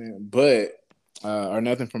segment, but or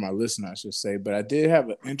nothing for my listener, I should say. But I did have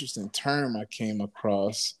an interesting term I came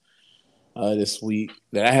across this week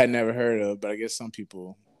that I had never heard of, but I guess some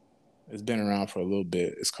people, it's been around for a little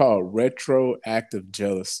bit. It's called retroactive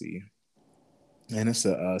jealousy. And it's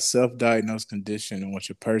a self-diagnosed condition in which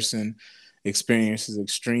a person experiences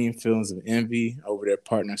extreme feelings of envy over their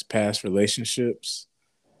partner's past relationships.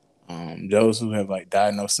 Those who have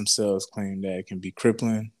diagnosed themselves claim that it can be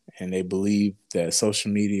crippling, and they believe that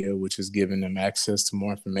social media, which has given them access to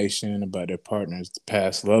more information about their partner's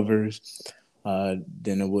past lovers than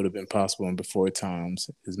it would have been possible in before times,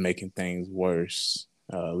 is making things worse,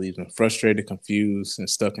 leaving them frustrated, confused, and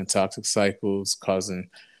stuck in toxic cycles, causing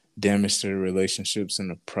damage to relationships in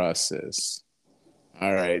the process.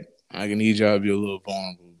 All right, I can need y'all to be a little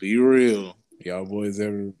vulnerable. Be real. Y'all boys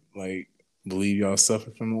ever like believe y'all suffer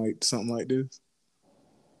from like something like this?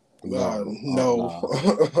 No.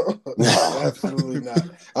 Absolutely not.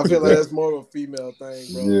 I feel like that's more of a female thing,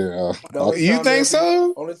 bro. Yeah. You think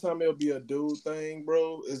so? Only time it'll be a dude thing,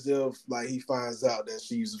 bro, is if like he finds out that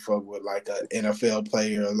she used to fuck with like an NFL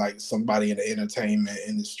player, like somebody in the entertainment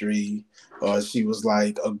industry, or she was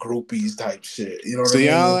like a groupies type shit. You know what I mean?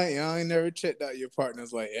 So y'all ain't never checked out your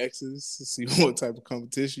partners like exes to see what type of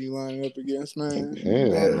competition you lining up against, man?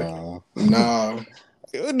 Hell Nah.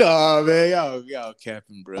 Nah, man, y'all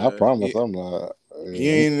capping, bro. I promise I'm not.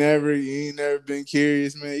 You ain't never been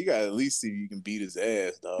curious, man. You gotta at least see if you can beat his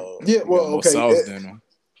ass, dog. Yeah, well, more okay. Sauce than him.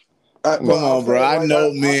 Come on, bro. Like, I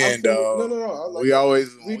know men, dog. No. Like,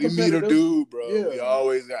 we meet a dude, bro. Yeah. We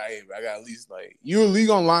always got. Hey, I got at least like you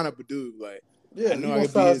gonna line up a dude like. Yeah, I know I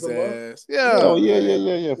can beat his ass. Yeah. Oh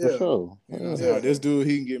yeah, for sure. You know, this dude,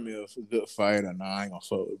 he can give me a good fight, or I ain't gonna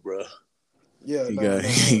fuck with, bro. Yeah,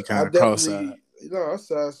 he kind of cross-eyed. I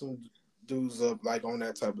saw some dudes up like on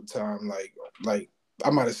that type of time. Like I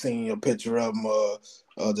might have seen a picture of them,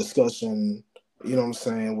 a discussion. You know what I'm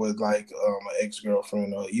saying, with like an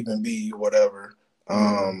ex-girlfriend or even be whatever.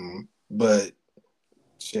 But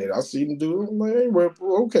shit, I see them do it. I'm like, hey, well,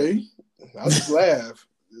 okay. I just laugh.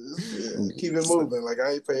 Keep it moving. Like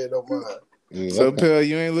I ain't paying no mind. Yeah, so, Pell,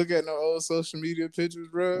 you ain't look at no old social media pictures,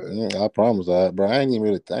 bro? Yeah, I promise, bro. I ain't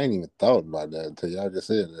even thought about that until y'all just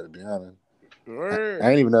said that. To be honest, I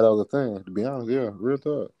ain't even know that was a thing. To be honest, yeah, real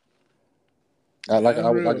talk.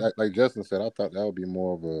 Like Justin said, I thought that would be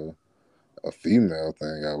more of a female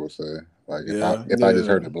thing. I would say, like if I just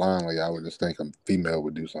heard it blindly, I would just think a female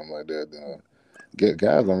would do something like that. Then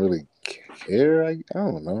guys don't really care. I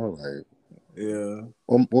don't know, like. Yeah.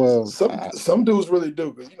 Well, some dudes really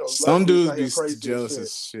do, because some dudes be jealous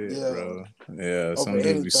as shit, bro. Yeah, some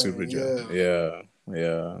dudes be super jealous.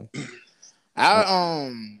 Yeah.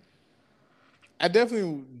 I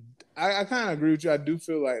definitely, I kind of agree with you. I do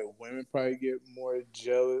feel like women probably get more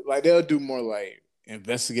jealous. Like they'll do more like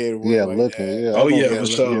investigative work. Yeah, like looking. that. Yeah. Oh yeah, for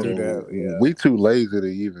sure. Yeah. We too lazy to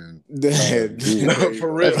even.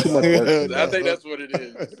 For real. That's too much work. I think that's what it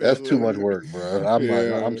is. That's too much work, bro.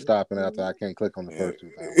 I'm stopping after I can't click on the first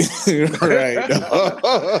 2 times. Right.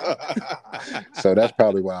 So that's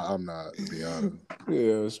probably why I'm not, to be honest.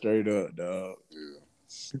 Yeah, straight up, dog. Yeah.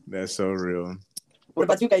 That's so real. What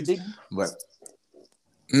about you, KG? But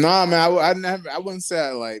nah, man, I wouldn't say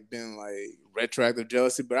I like been like retroactive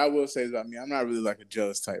jealousy, but I will say that I'm not really like a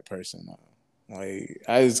jealous type person. Like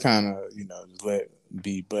I just kind of just let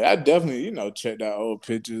be, but I definitely checked out old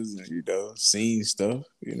pictures and seen stuff.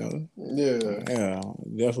 Yeah,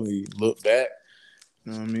 definitely look back.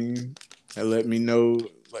 You know what I mean? That let me know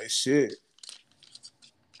like shit.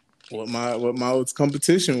 What my old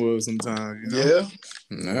competition was sometimes. Yeah.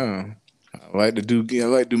 I like to do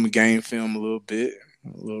my game film a little bit.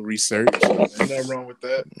 A little research. Ain't nothing wrong with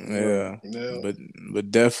that. Yeah. But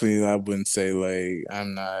definitely I wouldn't say like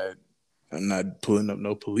I'm not pulling up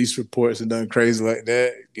no police reports and done crazy like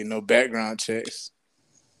that. Get no background checks.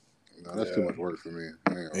 No, that's too much work for me.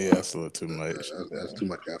 Yeah, that's a little too much. That's too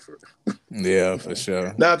much effort. Yeah, for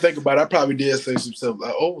sure. Now I think about it, I probably did say some stuff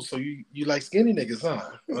like, "Oh, so you like skinny niggas, huh?"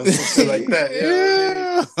 Or something like that. You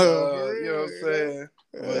know what I'm saying?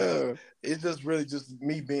 Well, it's just really just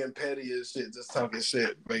me being petty and shit, just talking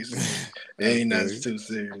shit, basically. It ain't nothing too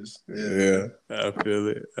serious. Yeah, I feel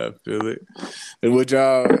it. And would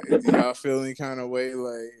y'all feel any kind of way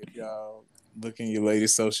like if y'all looking at your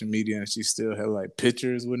latest social media and she still had like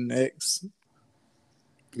pictures with an ex?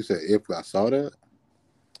 You said if I saw that?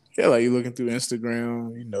 Yeah, like you looking through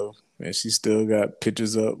Instagram, and she still got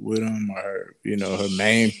pictures up with him, or her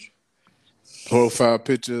main profile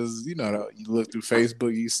pictures. You look through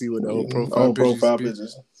Facebook, you see what the old profile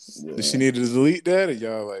pictures. Yeah. Does she need to delete that, or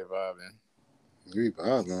y'all like vibing? We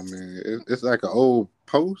vibing. I mean, it's like an old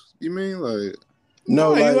post. You mean like?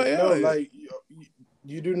 No, like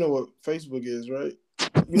you do know what Facebook is, right?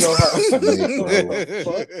 You know how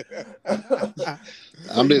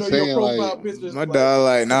I'm just saying, like my dog,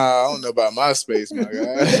 like, nah, I don't know about MySpace, my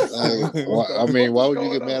guy. I mean, why would you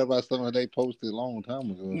get mad about something they posted a long time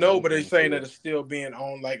ago? No, but they're saying that it's still being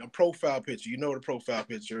on like a profile picture. You know what a profile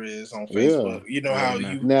picture is on Facebook. You know how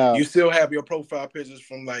you still have your profile pictures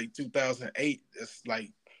from like 2008. It's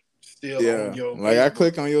like still on your like Facebook. I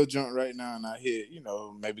click on your joint right now and I hit,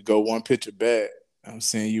 maybe go one picture back. I'm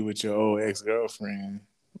seeing you with your old ex-girlfriend.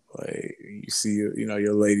 Like you see,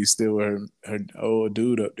 your lady still with her old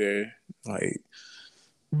dude up there. Like,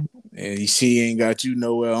 and she ain't got you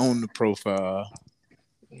nowhere on the profile.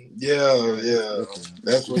 Yeah.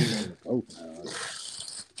 That's what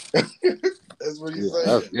That's what he's saying.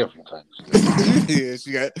 That's different type of shit. Yeah,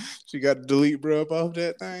 she got to delete bro up off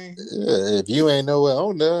that thing. Yeah, if you ain't nowhere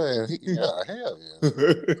on there, hell yeah.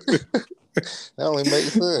 That only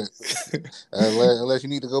makes sense. Unless you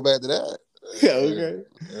need to go back to that. Yeah, okay.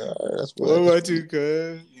 That's what about you,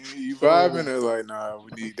 cuz? You vibing or like, nah,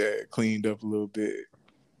 we need that cleaned up a little bit?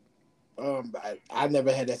 I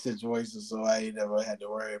never had that situation, so I ain't never had to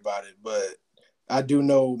worry about it. But I do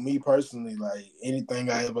know, me personally, like anything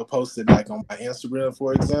I ever posted, like on my Instagram,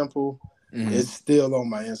 for example, it's still on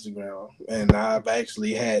my Instagram. And I've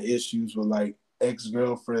actually had issues with like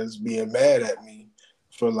ex-girlfriends being mad at me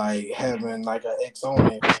for like having like an ex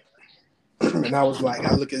on it. And I was like,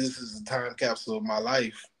 I look at this as a time capsule of my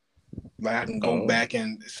life. Like I can go back,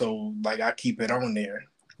 and so like I keep it on there.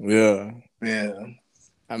 Yeah. Yeah.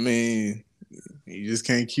 I mean, you just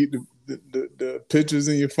can't keep the pictures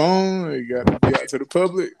in your phone. You got to be out to the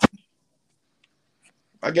public.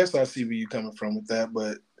 I guess I see where you're coming from with that,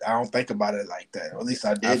 but I don't think about it like that. Or at least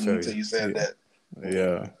I didn't until you said that.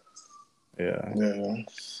 Yeah. Yeah,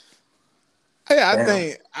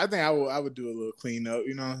 I think I would do a little cleanup,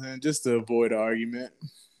 you know what I'm saying? Just to avoid the argument.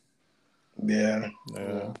 Yeah.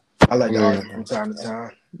 I like to argue from time to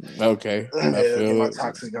time. Okay. Get my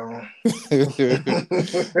toxic on.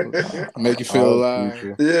 Make you feel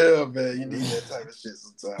alive. Yeah, man. You need that type of shit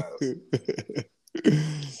sometimes.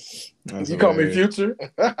 You call me Future?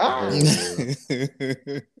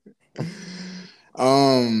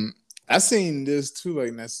 I seen this too, like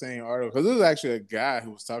in that same article, because there was actually a guy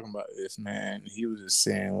who was talking about this, man. He was just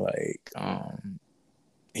saying like,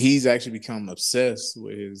 he's actually become obsessed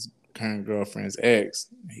with his current girlfriend's ex.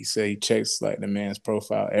 He said he checks like the man's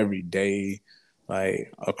profile every day,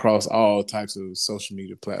 like across all types of social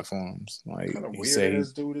media platforms. Like, kind of weird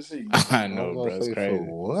ass dude is he? I know, bro. It's crazy. For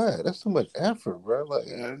what? That's too much effort, bro. Like,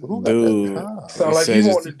 who dude, got that time? Sound like you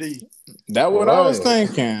want the D. That's what I was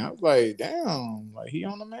thinking. I was like, damn, like he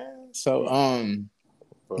on the man. So,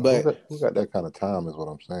 bro, but who got that kind of time is what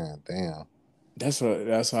I'm saying. Damn. That's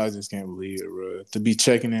why I just can't believe it, bro. To be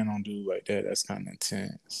checking in on dude like that, that's kind of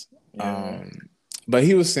intense. Yeah. But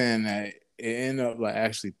he was saying that it ended up like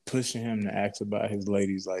actually pushing him to ask about his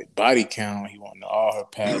lady's like body count. He wanted to know all her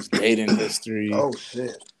past dating history. Oh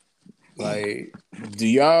shit! Like, do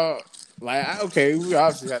y'all like? Okay, we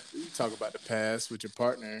obviously have to talk about the past with your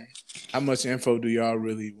partner. How much info do y'all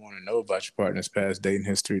really want to know about your partner's past dating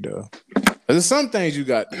history, though? There's some things you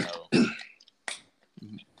got to know.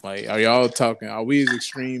 Like, are we as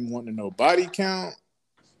extreme wanting to know body count?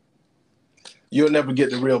 You'll never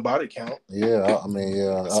get the real body count. Yeah, I mean,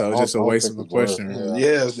 yeah. So it's just a waste of a question.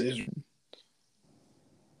 Yes.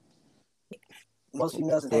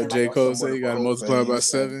 What J. Cole say? You got to multiply by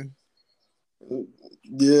 7?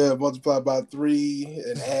 Yeah, multiply by 3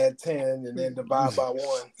 and add 10 and then divide by 1.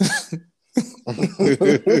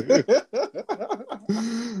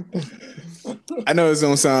 I know it's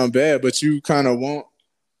gonna sound bad, but you kind of want.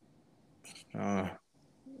 Go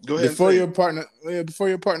ahead. Before your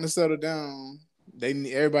partner settle down,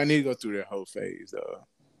 everybody need to go through their whole phase, though.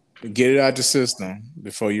 Get it out the system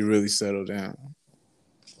before you really settle down.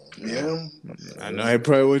 Yeah, I know that's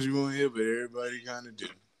probably what you want to hear, but everybody kind of do.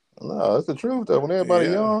 No, it's the truth though. When everybody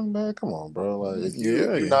young, man, come on, bro. Like, if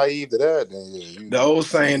you're naive to that, then the old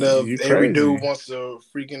saying of every dude wants a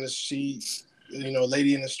freak in the sheets,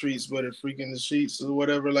 lady in the streets, but a freak in the sheets or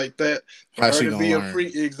whatever like that. For her to be a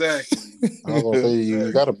freak, exactly. I was gonna say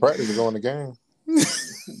you got to practice to go in the game.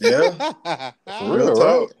 Yeah, for real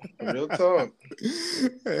talk. Right? Real talk.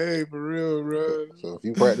 Hey, for real, bro. So if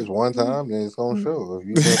you practice one time, then it's gonna show. If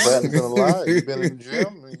you've been practicing a lot, you've been in the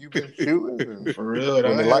gym, and you've been shooting, and for real,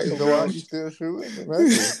 when the lights go out, you still shooting.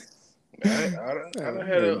 I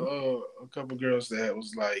had a couple girls that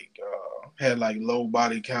was like had like low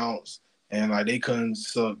body counts, and like they couldn't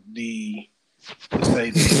suck the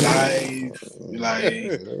life,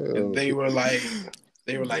 like they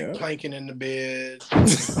were like planking in the bed.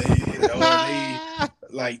 They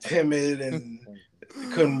like timid and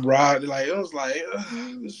couldn't ride. Like it was like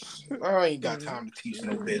I ain't got time to teach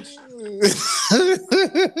no bitch.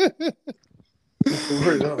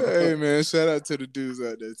 Hey man, shout out to the dudes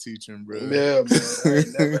out there teaching, bro. Yeah, man. I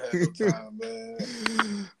ain't never had no time, man.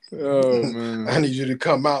 Oh man, I need you to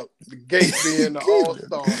come out the gate being the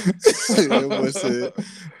all-star. What's it?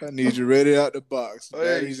 I need you ready out the box.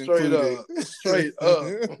 Hey, straight up.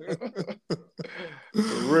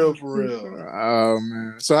 For real. Oh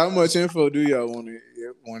man. So how much info do y'all want to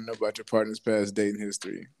know about your partner's past dating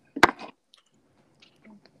history?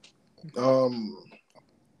 Go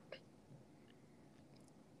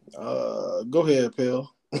ahead,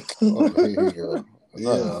 Phil. Here you go.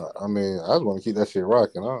 No, I mean, I just want to keep that shit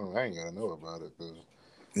rocking. I ain't gotta know about it. Cause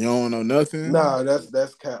you don't know nothing. Nah,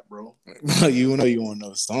 that's cap, bro. You know you want to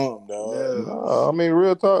know something, dog. Yeah. No, I mean,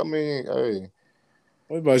 real talk. I mean, hey.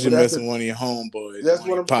 What about you messing one of your homeboys? That's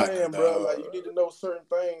what I'm partner, saying, bro. Like, you need to know certain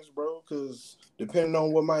things, bro, because depending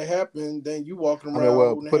on what might happen, then you walking around. I mean,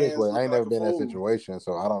 well, put it this way, I ain't never been in that situation,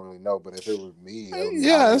 so I don't really know. But if it was me,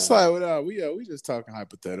 it's like we just talking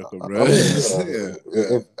hypothetical, bro. I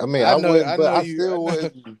mean, I wouldn't, but I still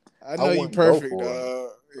wouldn't. I know you perfect, dog.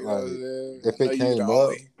 Like, if it came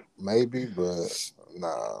up, maybe, but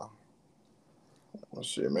nah. Well,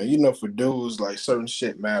 shit, man. You know, for dudes, like certain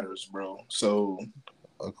shit matters, bro. So,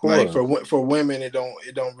 of course, like for women, it don't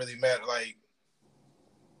really matter. Like,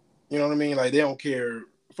 you know what I mean? Like, they don't care.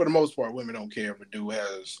 For the most part, women don't care if a dude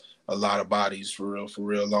has a lot of bodies for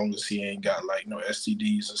real, long as he ain't got like no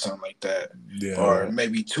STDs or something like that. Yeah. Or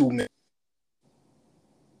maybe too many.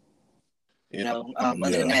 You know,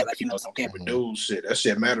 other than that, like, you know, don't care for dudes. Shit, that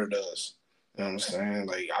shit matter to us. You know what I'm saying?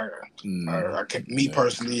 Like, I can't, me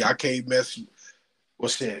personally, I can't mess. Well,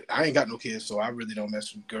 shit, I ain't got no kids, so I really don't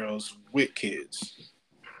mess with girls with kids.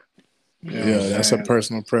 You know that's a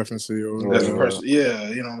personal preference of yours. That's a person. Yeah,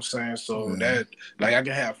 you know what I'm saying. So that, like, I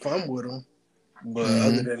can have fun with them, but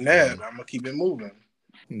other than that, I'm gonna keep it moving.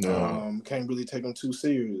 Can't really take them too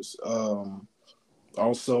serious.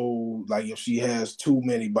 Also, like, if she has too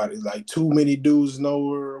many bodies, like too many dudes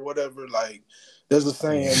know her or whatever, like, there's a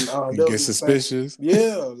saying. Get suspicious.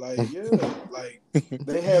 Like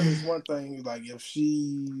they have this one thing. Like, if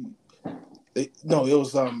it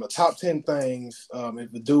was a top 10 things.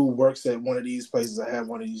 If a dude works at one of these places or have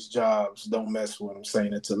one of these jobs, don't mess with him.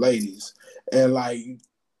 Saying it to ladies, and like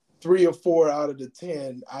 3 or 4 out of the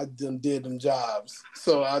 10, I did them jobs,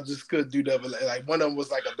 so I just couldn't do that. But like, one of them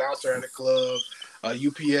was like a bouncer at a club, a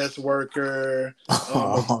UPS worker,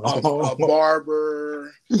 a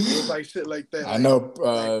barber. It was like shit like that. I know,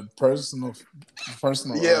 personal.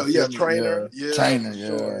 Trainer.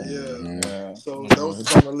 Sure. Yeah. So those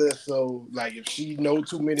is on the list. So like, if she know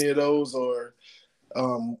too many of those, or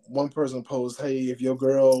one person posed, "Hey, if your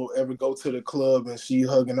girl ever go to the club and she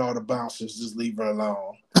hugging all the bouncers, just leave her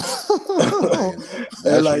alone."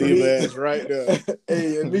 And like me, right there.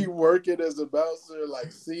 Hey, and me working as a bouncer, like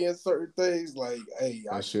seeing certain things, like, hey,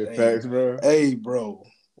 facts, bro. Hey, bro.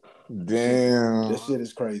 Damn, that shit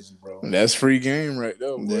is crazy, bro. That's free game right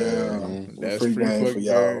there, bro. Yeah, that's free game for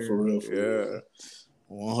y'all, for real.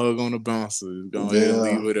 One hug on the bouncer, go ahead and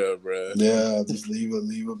leave it up, bro. Yeah, just leave it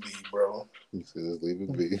be, bro. Just leave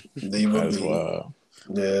it be. That's wild.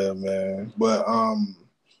 Yeah, man. But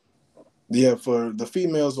yeah, for the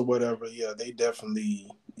females or whatever, yeah, they definitely.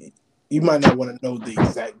 You might not want to know the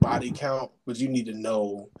exact body count, but you need to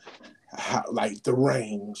know how, like, the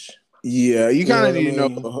range. Yeah, you kind of need to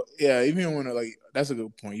know. Yeah, even when, like, that's a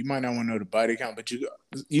good point. You might not want to know the body count, but you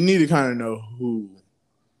need to kind of know who,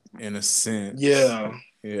 in a sense. Yeah.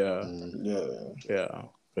 Because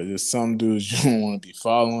there's some dudes you don't want to be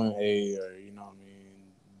following, A, or you know what I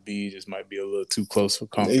mean, B just might be a little too close for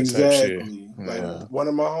comfort. Exactly. Type shit. Like, one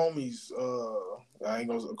of my homies,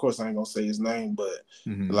 of course I ain't gonna say his name, but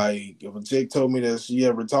like, if a chick told me that she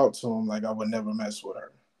ever talked to him, like, I would never mess with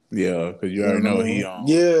her. Yeah, because you already know what he on.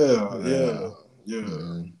 Yeah.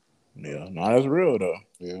 No, that's real though.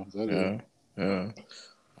 Yeah.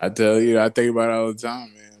 I tell you, I think about it all the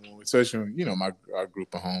time, man. Especially when, you know, our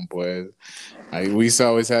group of homeboys. Like, we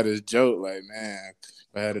always had this joke, like, man,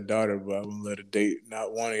 if I had a daughter, but I wouldn't let her date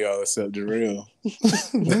not one of y'all except Jarrell.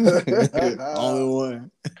 Only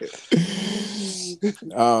one.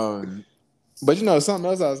 But you know, something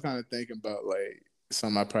else I was kind of thinking about, like,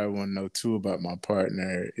 something I probably want to know too about my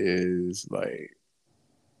partner is, like,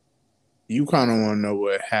 you kind of want to know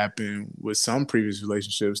what happened with some previous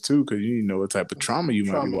relationships too, because you know what type of trauma you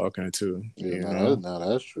might be walking into. Yeah,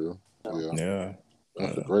 that's true. Yeah.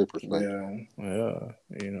 That's a great perspective. Yeah.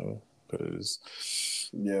 You know, because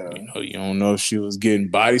you don't know if she was getting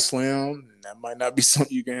body slammed. That might not be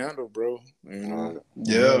something you can handle, bro. You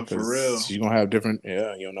know? For real. She's gonna have different.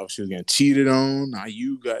 Yeah, you don't know if she was getting cheated on. Now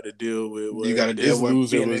you got to deal with what this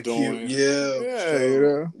loser was doing.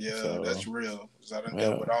 That's real. I done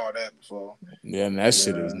dealt with all that before. Yeah, and that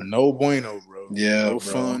shit is no bueno, bro. Yeah,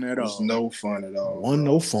 fun at all. It's no fun at all.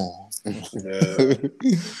 No fun.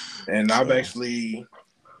 And I've actually,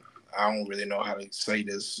 I don't really know how to say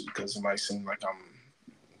this because it might seem like I'm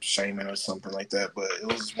shaming or something like that, but it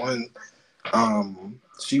was one.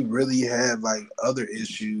 She really had like other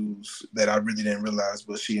issues that I really didn't realize,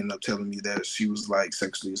 but she ended up telling me that she was like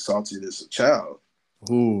sexually assaulted as a child.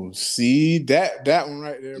 Ooh, see that one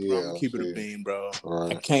right there, bro. I'm gonna keep it a beam, bro.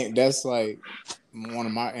 Right. I can't. That's like, one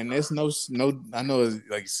of my, and there's no. I know, it's,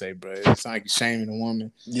 like you say, bro. It's not like you're shaming a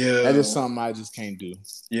woman. Yeah, that's just something I just can't do.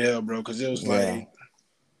 Yeah, bro, because it was like,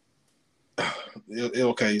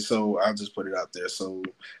 okay. So I'll just put it out there. So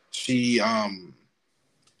she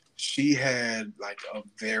had like a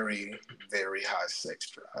very, very high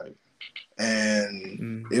sex drive.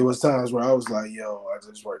 And it was times where I was like, yo, I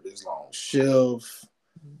just worked this long shift.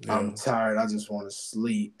 Yeah. I'm tired. I just want to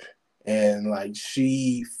sleep. And like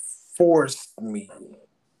she forced me.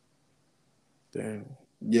 Damn.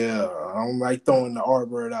 Yeah, I don't like throwing the R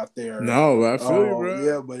word out there. No, I feel you, bro.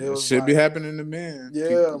 Yeah, but it was should be happening to men. Yeah,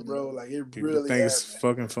 people, bro. Like it really think it's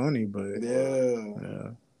fucking funny, but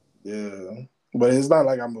yeah. But it's not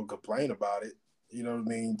like I'm gonna complain about it. You know what I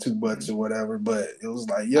mean? Too much or whatever. But it was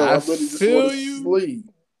like, yo, I really just want to sleep.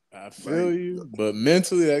 I feel you, but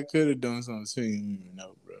mentally, that could have done something to you. You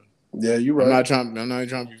know, bro. Yeah, you're right. I'm not trying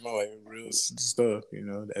to be more like real stuff. You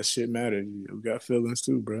know, that shit matters. We got feelings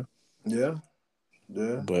too, bro. Yeah.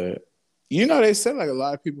 But you know, they said like a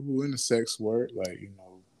lot of people who into sex work, like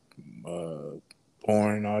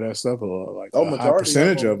porn and all that stuff, like a high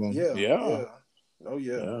percentage of them. Yeah. Oh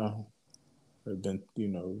yeah. Have been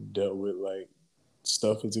dealt with like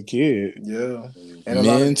stuff as a kid. Yeah, and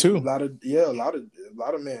men too. A lot of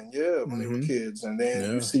men. Yeah, when they were kids, and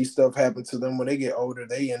then you see stuff happen to them when they get older.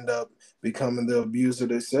 They end up becoming the abuser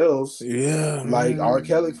themselves. Yeah, like R.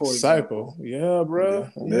 Kelly, for example. Yeah, bro.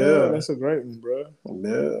 Yeah, that's a great one, bro.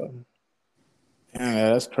 Yeah.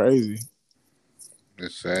 Yeah, that's crazy.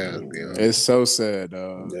 It's sad. Yeah. It's so sad,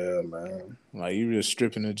 dog. Yeah, man. Like you just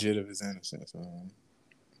stripping the jit of his innocence, man.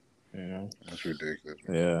 That's ridiculous,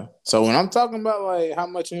 man. Yeah. So when I'm talking about like how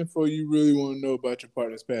much info you really want to know about your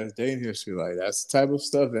partner's past dating history, like that's the type of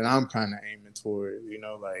stuff that I'm kind of aiming toward.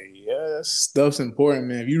 That stuff's important,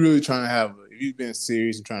 man. If you really if you've been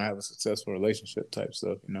serious and trying to have a successful relationship type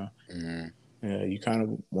stuff, yeah, you kind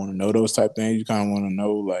of want to know those type things. You kind of want to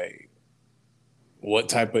know like what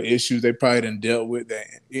type of issues they probably done dealt with.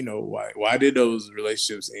 That why did those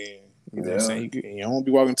relationships end? You know what I'm saying? You don't want to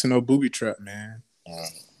be walking to no booby trap, man.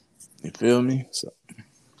 You feel me? So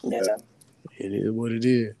it is what it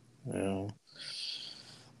is.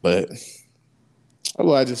 But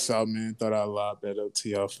I just saw, man. Thought I'd lob that up to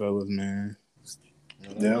y'all fellas, man.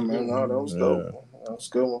 Yeah, man. No, that was dope. That was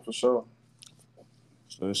a good one for sure.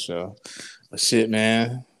 For sure. But shit,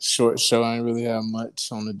 man. Short show. I ain't really have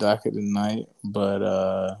much on the docket tonight,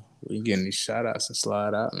 but we getting these shout outs and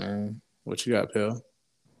slide out, man. What you got, Pill?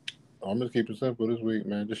 I'm just keep it simple this week,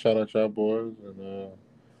 man. Just shout out y'all boys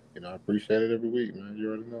and I appreciate it every week, man. You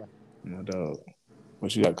already know. My dog.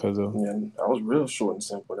 What you got, Cuzzo? Yeah, I was real short and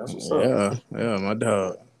simple. That's what's up. Yeah, my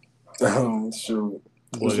dog. Sure.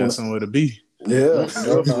 Boy, got somewhere to be. Yeah. Got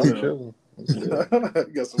some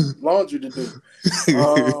laundry to do. I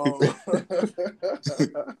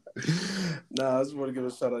just want to give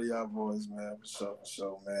a shout out to y'all boys, man. For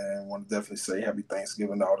sure, man. Want to definitely say happy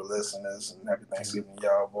Thanksgiving to all the listeners and happy Thanksgiving to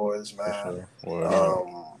y'all boys, man.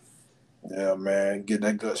 Yeah, man. Get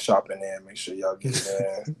that good shopping in. Make sure y'all get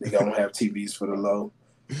it in. They don't have TVs for the low.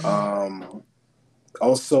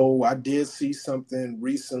 Also, I did see something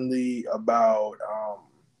recently about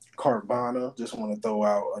Carvana. Just want to throw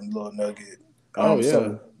out a little nugget.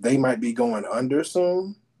 So they might be going under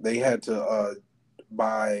soon. They had to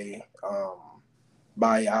buy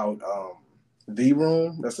out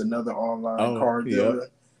V-Room. That's another online car dealer.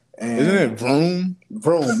 And isn't it Vroom?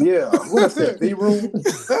 Vroom, yeah. What I said, V-Room?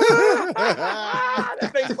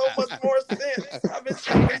 That makes so much more sense. I've been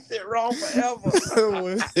saying this shit wrong forever.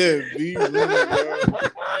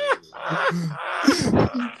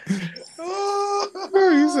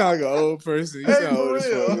 You sound like an old person. You sound old as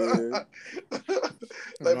fuck, man.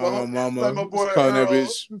 Like my mama like my boy calling that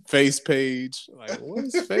bitch Face Page. Like,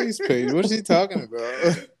 what's Face Page? What's he talking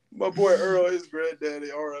about? My boy Earl, his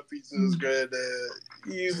granddaddy, R.I.P. to his granddad,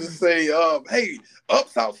 he used to say, hey,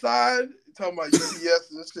 up's outside. Talking about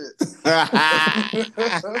UPS and shit.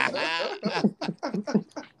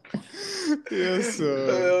 Yes,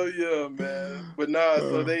 sir. Hell yeah, man. But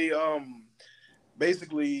so they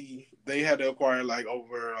basically they had to acquire like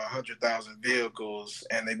over 100,000 vehicles,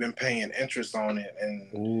 and they've been paying interest on it,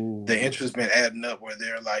 and the interest been adding up where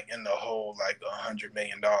they're like in the hole like $100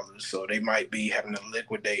 million. So they might be having to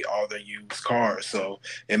liquidate all their used cars. So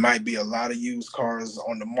it might be a lot of used cars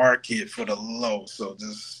on the market for the low. So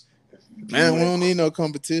just man, we don't need no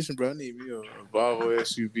competition, bro. I need me a Volvo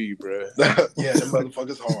SUV, bro. Yeah, that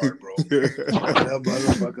motherfucker's hard, bro. That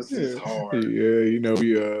motherfucker's is hard. Yeah,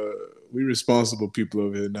 we responsible people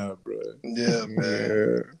over here now, bro. Yeah, man.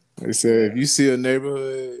 Yeah. They said if you see a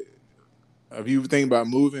neighborhood, if you think about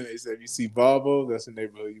moving, they said if you see Volvo, that's the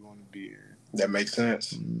neighborhood you want to be in. That makes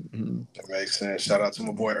sense. Mm-hmm. That makes sense. Shout out to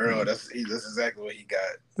my boy Earl. That's exactly what he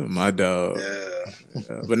got. My dog. Yeah.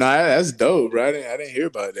 But no, that's dope, bro. I didn't hear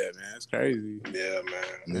about that, man. That's crazy. Yeah,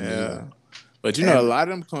 man. Yeah. But a lot of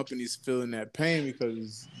them companies feeling that pain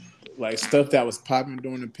because like stuff that was popping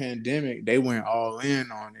during the pandemic, they went all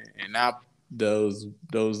in on it. And now those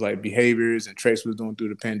like behaviors and traits was doing through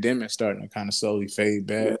the pandemic starting to kind of slowly fade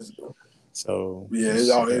back. Yes. So it's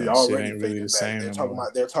already ain't really the same. They're talking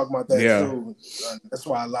about that too. That's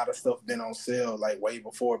why a lot of stuff been on sale like way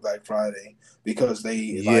before Black Friday because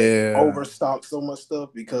they like overstocked so much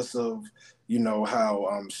stuff because of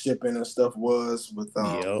how shipping and stuff was with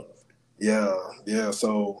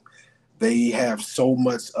so they have so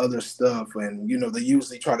much other stuff and they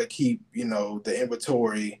usually try to keep the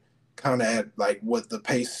inventory kind of at like what the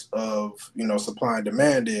pace of supply and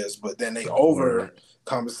demand is, but then they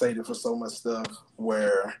compensated for so much stuff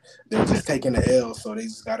where they're just taking the L, so they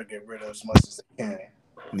just got to get rid of as much as they can.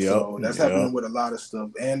 So that's happening with a lot of stuff,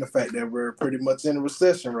 and the fact that we're pretty much in a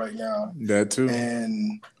recession right now. That too.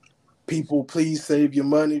 And people, please save your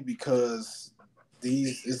money because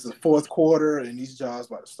it's the fourth quarter, and these jobs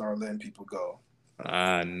about to start letting people go.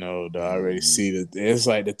 I know, I already see that. It's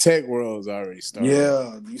like the tech world's already started.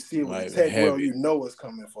 Yeah, you see it with the tech world, it's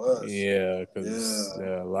coming for us. Yeah, because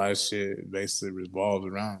a lot of shit basically revolves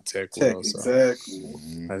around tech world. So.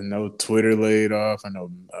 Exactly. I know Twitter laid off. I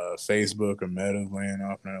know Facebook or Meta laying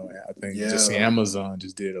off. I think just Amazon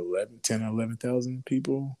just did 11,000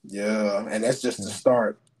 people. Yeah, and that's just the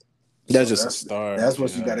start. That's just a start. That's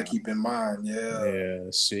what you got to keep in mind. Yeah,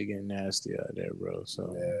 shit getting nasty out there, bro.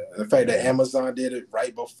 So the fact that Amazon did it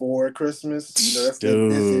right before Christmas, that's the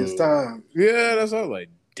busiest time. Yeah, that's all. Like,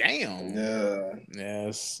 damn. Yeah,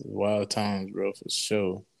 it's wild times, bro, for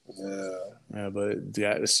sure. Yeah, but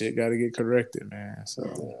the shit got to get corrected, man.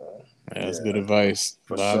 So that's good advice.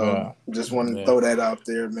 For sure. Just want to throw that out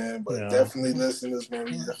there, man. But definitely listeners, man,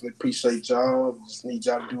 we definitely appreciate y'all. We just need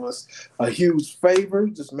y'all to do us a huge favor.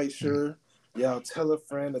 Just make sure y'all tell a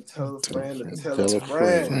friend to tell a friend to tell a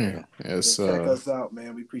friend. Yes, check us out,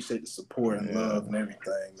 man. We appreciate the support and love and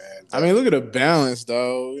everything, man. I mean, look at the balance,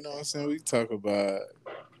 though. You know what I'm saying? We talk about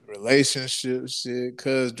relationship shit,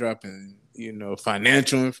 cuz dropping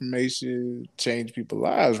financial information, change people's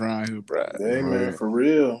lives around here, bro. Hey, man, for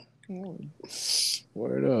real.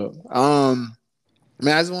 Word up.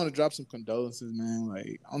 Man, I just want to drop some condolences, man.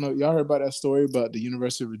 Like, I don't know, y'all heard about that story about the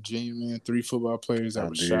University of Virginia, man? 3 football players that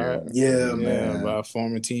were shot. Yeah, man. By a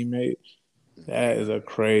former teammate. That is a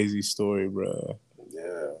crazy story, bro.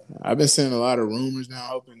 Yeah. I've been seeing a lot of rumors now,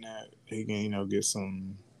 hoping that he can, get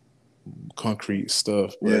some concrete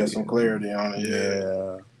stuff. But, some clarity on it.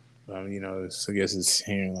 Yeah. I guess it's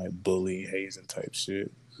hearing like bullying, hazing type shit.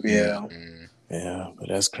 Yeah. Yeah, but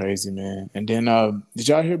that's crazy, man. And then, did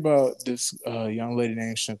y'all hear about this young lady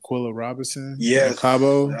named Shanquilla Robinson? Yes, in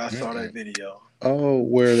Cabo? I saw that video. Oh,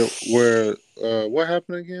 where what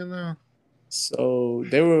happened again now? So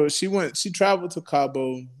she traveled to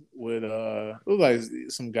Cabo with it was like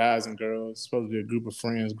some guys and girls, supposed to be a group of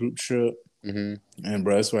friends, group trip. Mm-hmm. And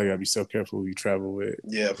bro, that's why you gotta be so careful who you travel with.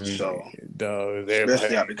 Yeah, for sure. Dog,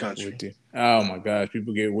 especially out the country. Oh my gosh,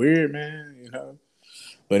 people get weird, man.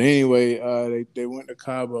 But anyway, they went to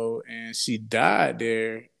Cabo and she died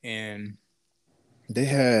there, and they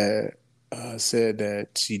had said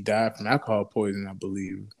that she died from alcohol poisoning, I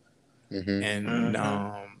believe. Mm-hmm. And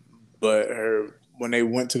but when they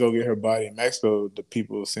went to go get her body in Mexico, the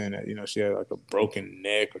people were saying that she had like a broken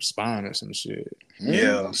neck or spine or some shit.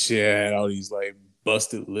 Yeah, she had all these like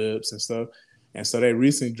busted lips and stuff. And so they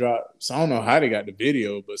recently dropped. So I don't know how they got the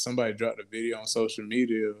video, but somebody dropped a video on social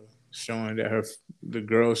media showing that the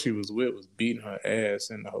girl she was with was beating her ass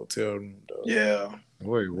in the hotel room, though. Yeah.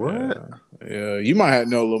 Wait, what? Yeah, you might have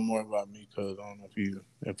know a little more about me because I don't know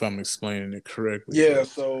if I'm explaining it correctly. Yeah,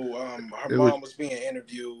 so her mom was being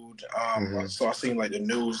interviewed. So I seen like the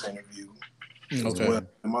news interview. Okay. Well,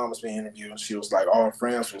 the mom was being interviewed, and she was like, all her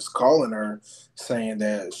friends was calling her saying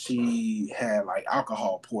that she had like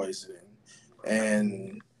alcohol poisoning,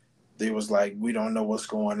 and they was like, we don't know what's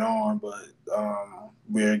going on, but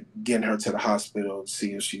we're getting her to the hospital to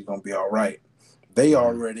see if she's gonna be all right. They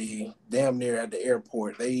already damn near at the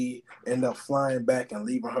airport. They end up flying back and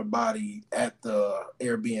leaving her body at the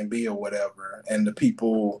Airbnb or whatever. And the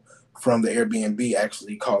people from the Airbnb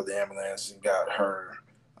actually called the ambulance and got her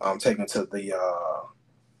taken to the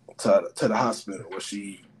hospital where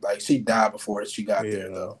she died before she got there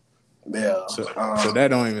though. Yeah. So that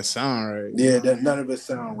don't even sound right. Yeah, none of it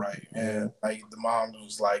sound right. And like the mom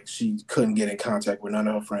was like she couldn't get in contact with none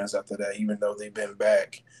of her friends after that, even though they've been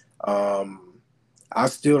back. I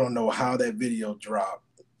still don't know how that video dropped.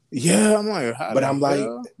 Yeah, I'm like,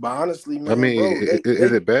 but honestly, man, I mean, bro,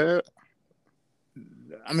 is it bad?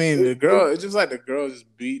 I mean, it's just like the girl just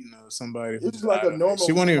beating somebody. It's like a normal.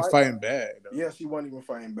 She wasn't even fighting back. Though. Yeah, she wasn't even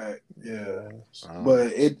fighting back. Yeah, Oh.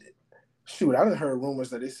 But shoot, I done heard rumors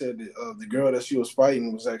that they said that the girl that she was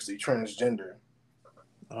fighting was actually transgender.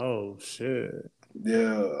 Oh shit.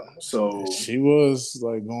 Yeah, so she was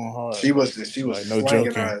like going hard. She was like, no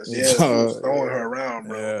joking. Yeah, she was throwing her around,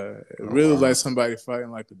 bro. Yeah, it really was like somebody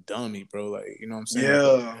fighting like a dummy, bro. Like, you know what I'm saying?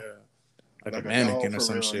 Yeah, like a mannequin or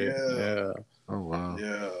some shit. Yeah. Oh wow.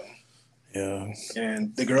 Yeah.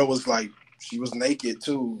 And the girl was like, she was naked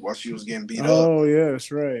too while she was getting beat up. Oh yeah,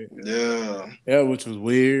 that's right. Yeah, which was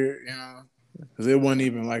weird, you know, because it wasn't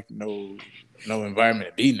even like no environment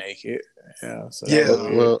to be naked. Yeah. So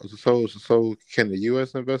so can the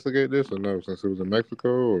U.S. investigate this or no? Since it was in Mexico,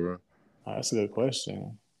 or that's a good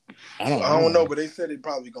question. I don't know, but they said they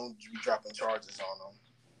probably gonna be dropping charges on them.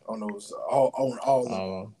 On those, all of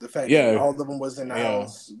them. The fact that all of them was in the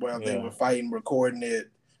house while they were fighting, recording it,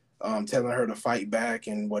 telling her to fight back,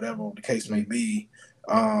 and whatever the case may be.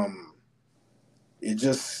 It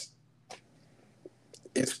just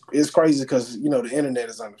it's crazy because you know the internet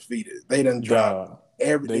is undefeated. They done dropped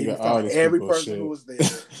every person who was there.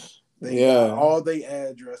 They got all their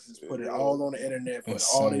addresses, put it all on the internet, put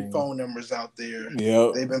all their phone numbers out there.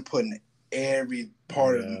 Yep. They've been putting every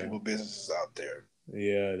part of the people's businesses out there.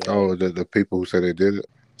 Yeah. The people who said they did it.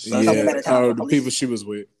 The people she was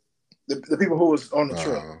with. The people who was on the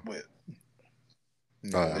trip with.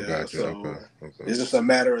 Gotcha. So okay. It's just a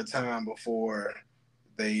matter of time before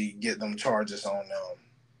they get them charges on them.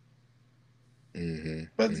 Mm-hmm.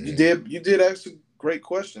 But you did ask a great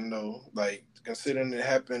question though, like considering it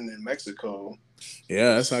happened in Mexico.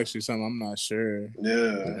 Yeah, that's actually something I'm not sure.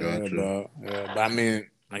 About. But I mean,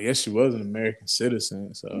 I guess she was an American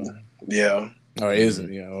citizen, so or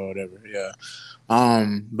isn't, or whatever. Yeah.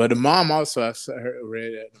 But the mom also,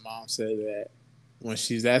 read that the mom said that when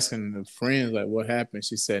she's asking the friends like what happened,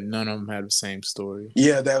 she said none of them had the same story.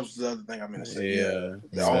 Yeah, that was the other thing I meant to say.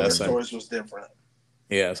 Yeah, all their stories was different.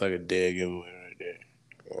 Yeah, it's like a dead giveaway right there.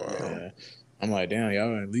 Wow. Yeah. I'm like, damn,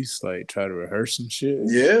 y'all at least like try to rehearse some shit.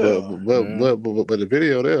 Yeah, but the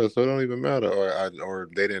video there, so it don't even matter, or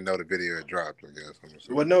they didn't know the video had dropped. I guess.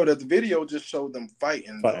 Well, no, that the video just showed them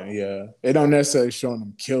fighting. Yeah, it don't necessarily show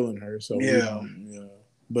them killing her. So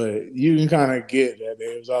but you can kind of get that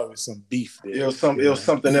there was always some beef there. It was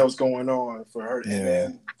something else going on for her. And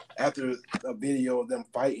then after a video of them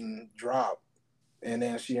fighting dropped, and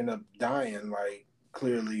then she ended up dying, like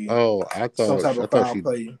clearly. Oh, I thought some type of foul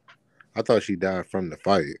play. I thought she died from the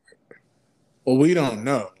fight. Well, we don't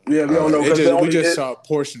know. Yeah, we don't know. We just saw a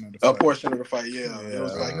portion of the fight. A portion of the fight, It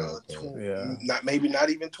was like not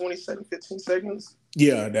even 20 seconds, 15 seconds.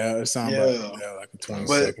 Yeah, that sounds like a 20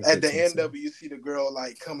 seconds. But at the end of it, you see the girl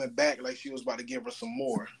like coming back like she was about to give her some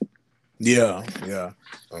more. Yeah. Oh,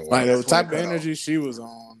 wow. Like the type of energy she was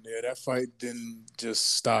on, that fight didn't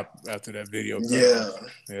just stop after that video.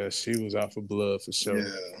 Yeah, she was out for blood for sure.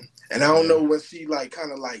 Yeah, and I don't know when she like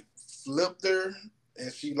kind of like flipped her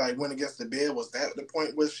and she like went against the bed. Was that the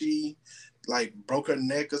point where she like broke her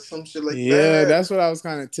neck or some shit like that? Yeah, that's what I was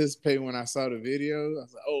kind of anticipating when I saw the video. I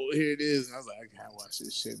was like, oh, here it is. And I was like, I can't watch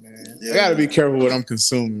this shit, man. I gotta be careful what I'm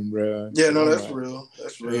consuming, bro. Yeah, no, that's real.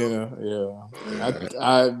 That's real.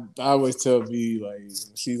 I always tell B, like,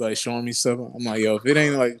 she's like showing me stuff. I'm like, yo, if it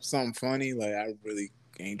ain't like something funny, like I really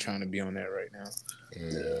ain't trying to be on that right now.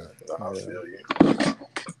 Yeah, I feel you.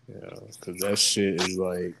 Yeah, because that shit is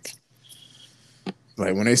like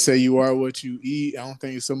when they say you are what you eat, I don't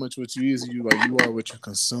think it's so much what you eat as you are what you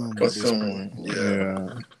consume. At this point. Yeah.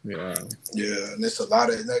 And it's a lot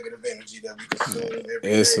of negative energy that we consume every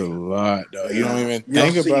day. It's a lot, though. You don't even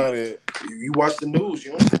think about it. You watch the news,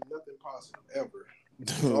 you don't see nothing positive ever.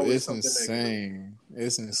 Dude, it's insane. Negative.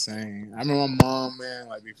 It's insane. I remember my mom, man,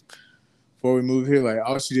 like before we moved here, like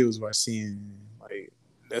all she did was watch CNN. Like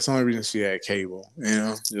that's the only reason she had cable,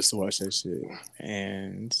 just to watch that shit.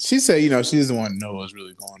 And she said, she doesn't want to know what's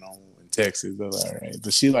really going on in Texas. I was like, all right.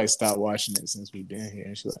 But she like stopped watching it since we've been here.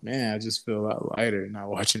 And she's like, man, I just feel a lot lighter not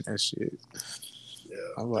watching that shit. Yeah.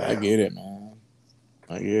 I'm like, I get it, man.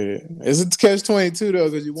 I get it. It's a catch-22 though,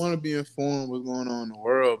 because you want to be informed what's going on in the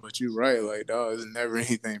world, but you're right, like, dog, there's never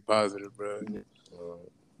anything positive, bro.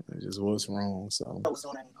 It's just what's wrong. So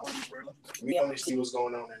we only see what's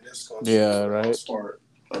going on in this country. Yeah, right.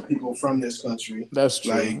 People from this country. That's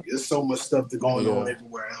true. Like, there's so much stuff going on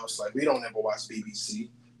everywhere else. Like, we don't ever watch BBC. You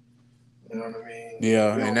know what I mean?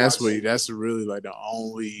 Yeah, and that's really like the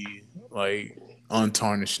only like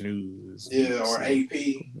untarnished news. Yeah, or AP.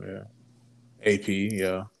 AP,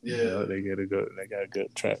 yeah. They got a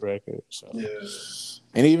good track record. So yeah,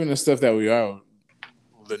 and even the stuff that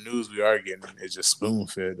the news we are getting is just spoon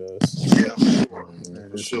fed us. Yeah,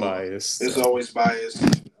 and it's sure. biased. It's always biased.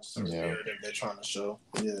 A certain narrative they're trying to show.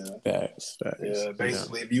 Yeah, facts. Yeah,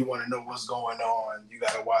 basically, if you want to know what's going on, you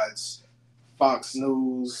gotta watch Fox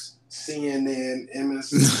News, CNN,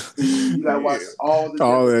 MSNBC. You gotta watch all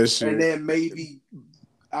that shit, and then maybe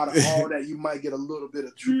out of all that, you might get a little bit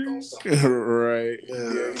of truth on something. Right. Yeah.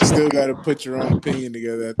 You still got to put your own opinion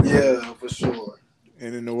together. Yeah, for sure.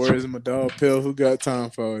 And in the words of my dog Pill, who got time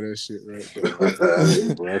for all that shit right there?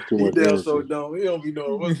 He damn so dumb. He don't be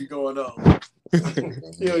knowing what's be going on.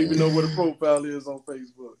 He don't even know what a profile is on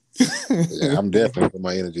Facebook. Yeah, I'm definitely putting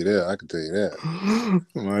my energy there. I can tell you that.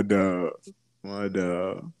 My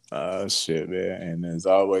dog. Shit, man. And as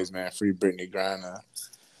always, man, free Brittany Griner.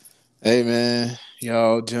 Hey, man.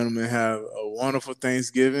 Y'all gentlemen have a wonderful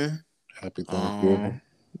Thanksgiving. Happy Thanksgiving.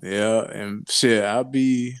 Yeah, and shit, I'll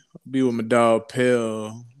be with my dog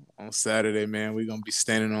Pell on Saturday, man. We're gonna be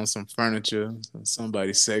standing on some furniture in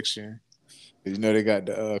somebody's section. You know they got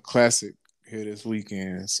the classic here this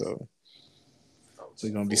weekend, so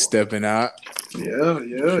we're gonna be stepping out. Yeah.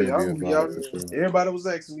 Y'all, everybody was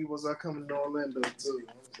asking me, was I coming to Orlando too?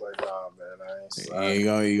 I was like, nah, man, I ain't.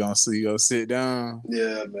 You gonna sit down?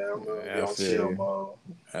 Yeah, man, I'm gonna be chill mode.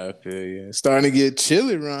 I feel you. It's starting to get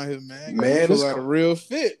chilly around here, man. Man, it's like a real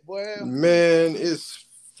fit, boy. Man, it's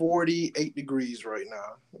 48 degrees right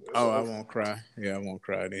now. I won't cry. Yeah, I won't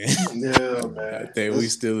cry then. Yeah, man. I think we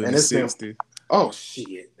still in the 60s. Oh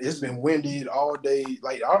shit! It's been windy all day.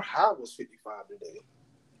 Like our high was 55 today.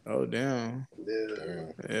 Oh damn!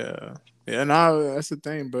 Yeah. No, that's the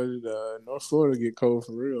thing, but North Florida get cold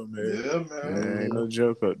for real, man. Yeah, man. Ain't no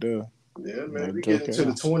joke up there. Yeah, man. We get into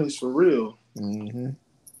the 20s for real. Mm-hmm.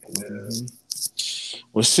 Yeah. Mm-hmm.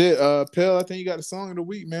 Well, shit, Pell, I think you got the song of the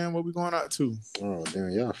week, man. What we going out to? Oh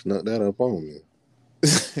damn, y'all snuck that up on me.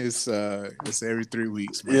 It's every 3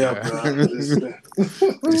 weeks, man. Yeah, bro.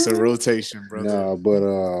 It's a rotation, brother. Nah, but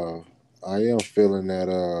I am feeling that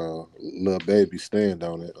Lil Baby Stand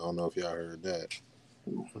on It. I don't know if y'all heard that.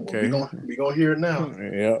 Okay. We gonna hear it now.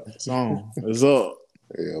 Yeah, it's on. It's up.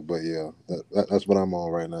 Yeah, but yeah, that's what I'm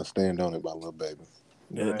on right now. Stand on It by Lil Baby.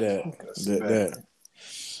 That.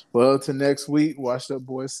 Well, to next week, Washed Up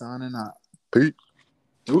Boys signing out. Peace.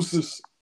 Deuces.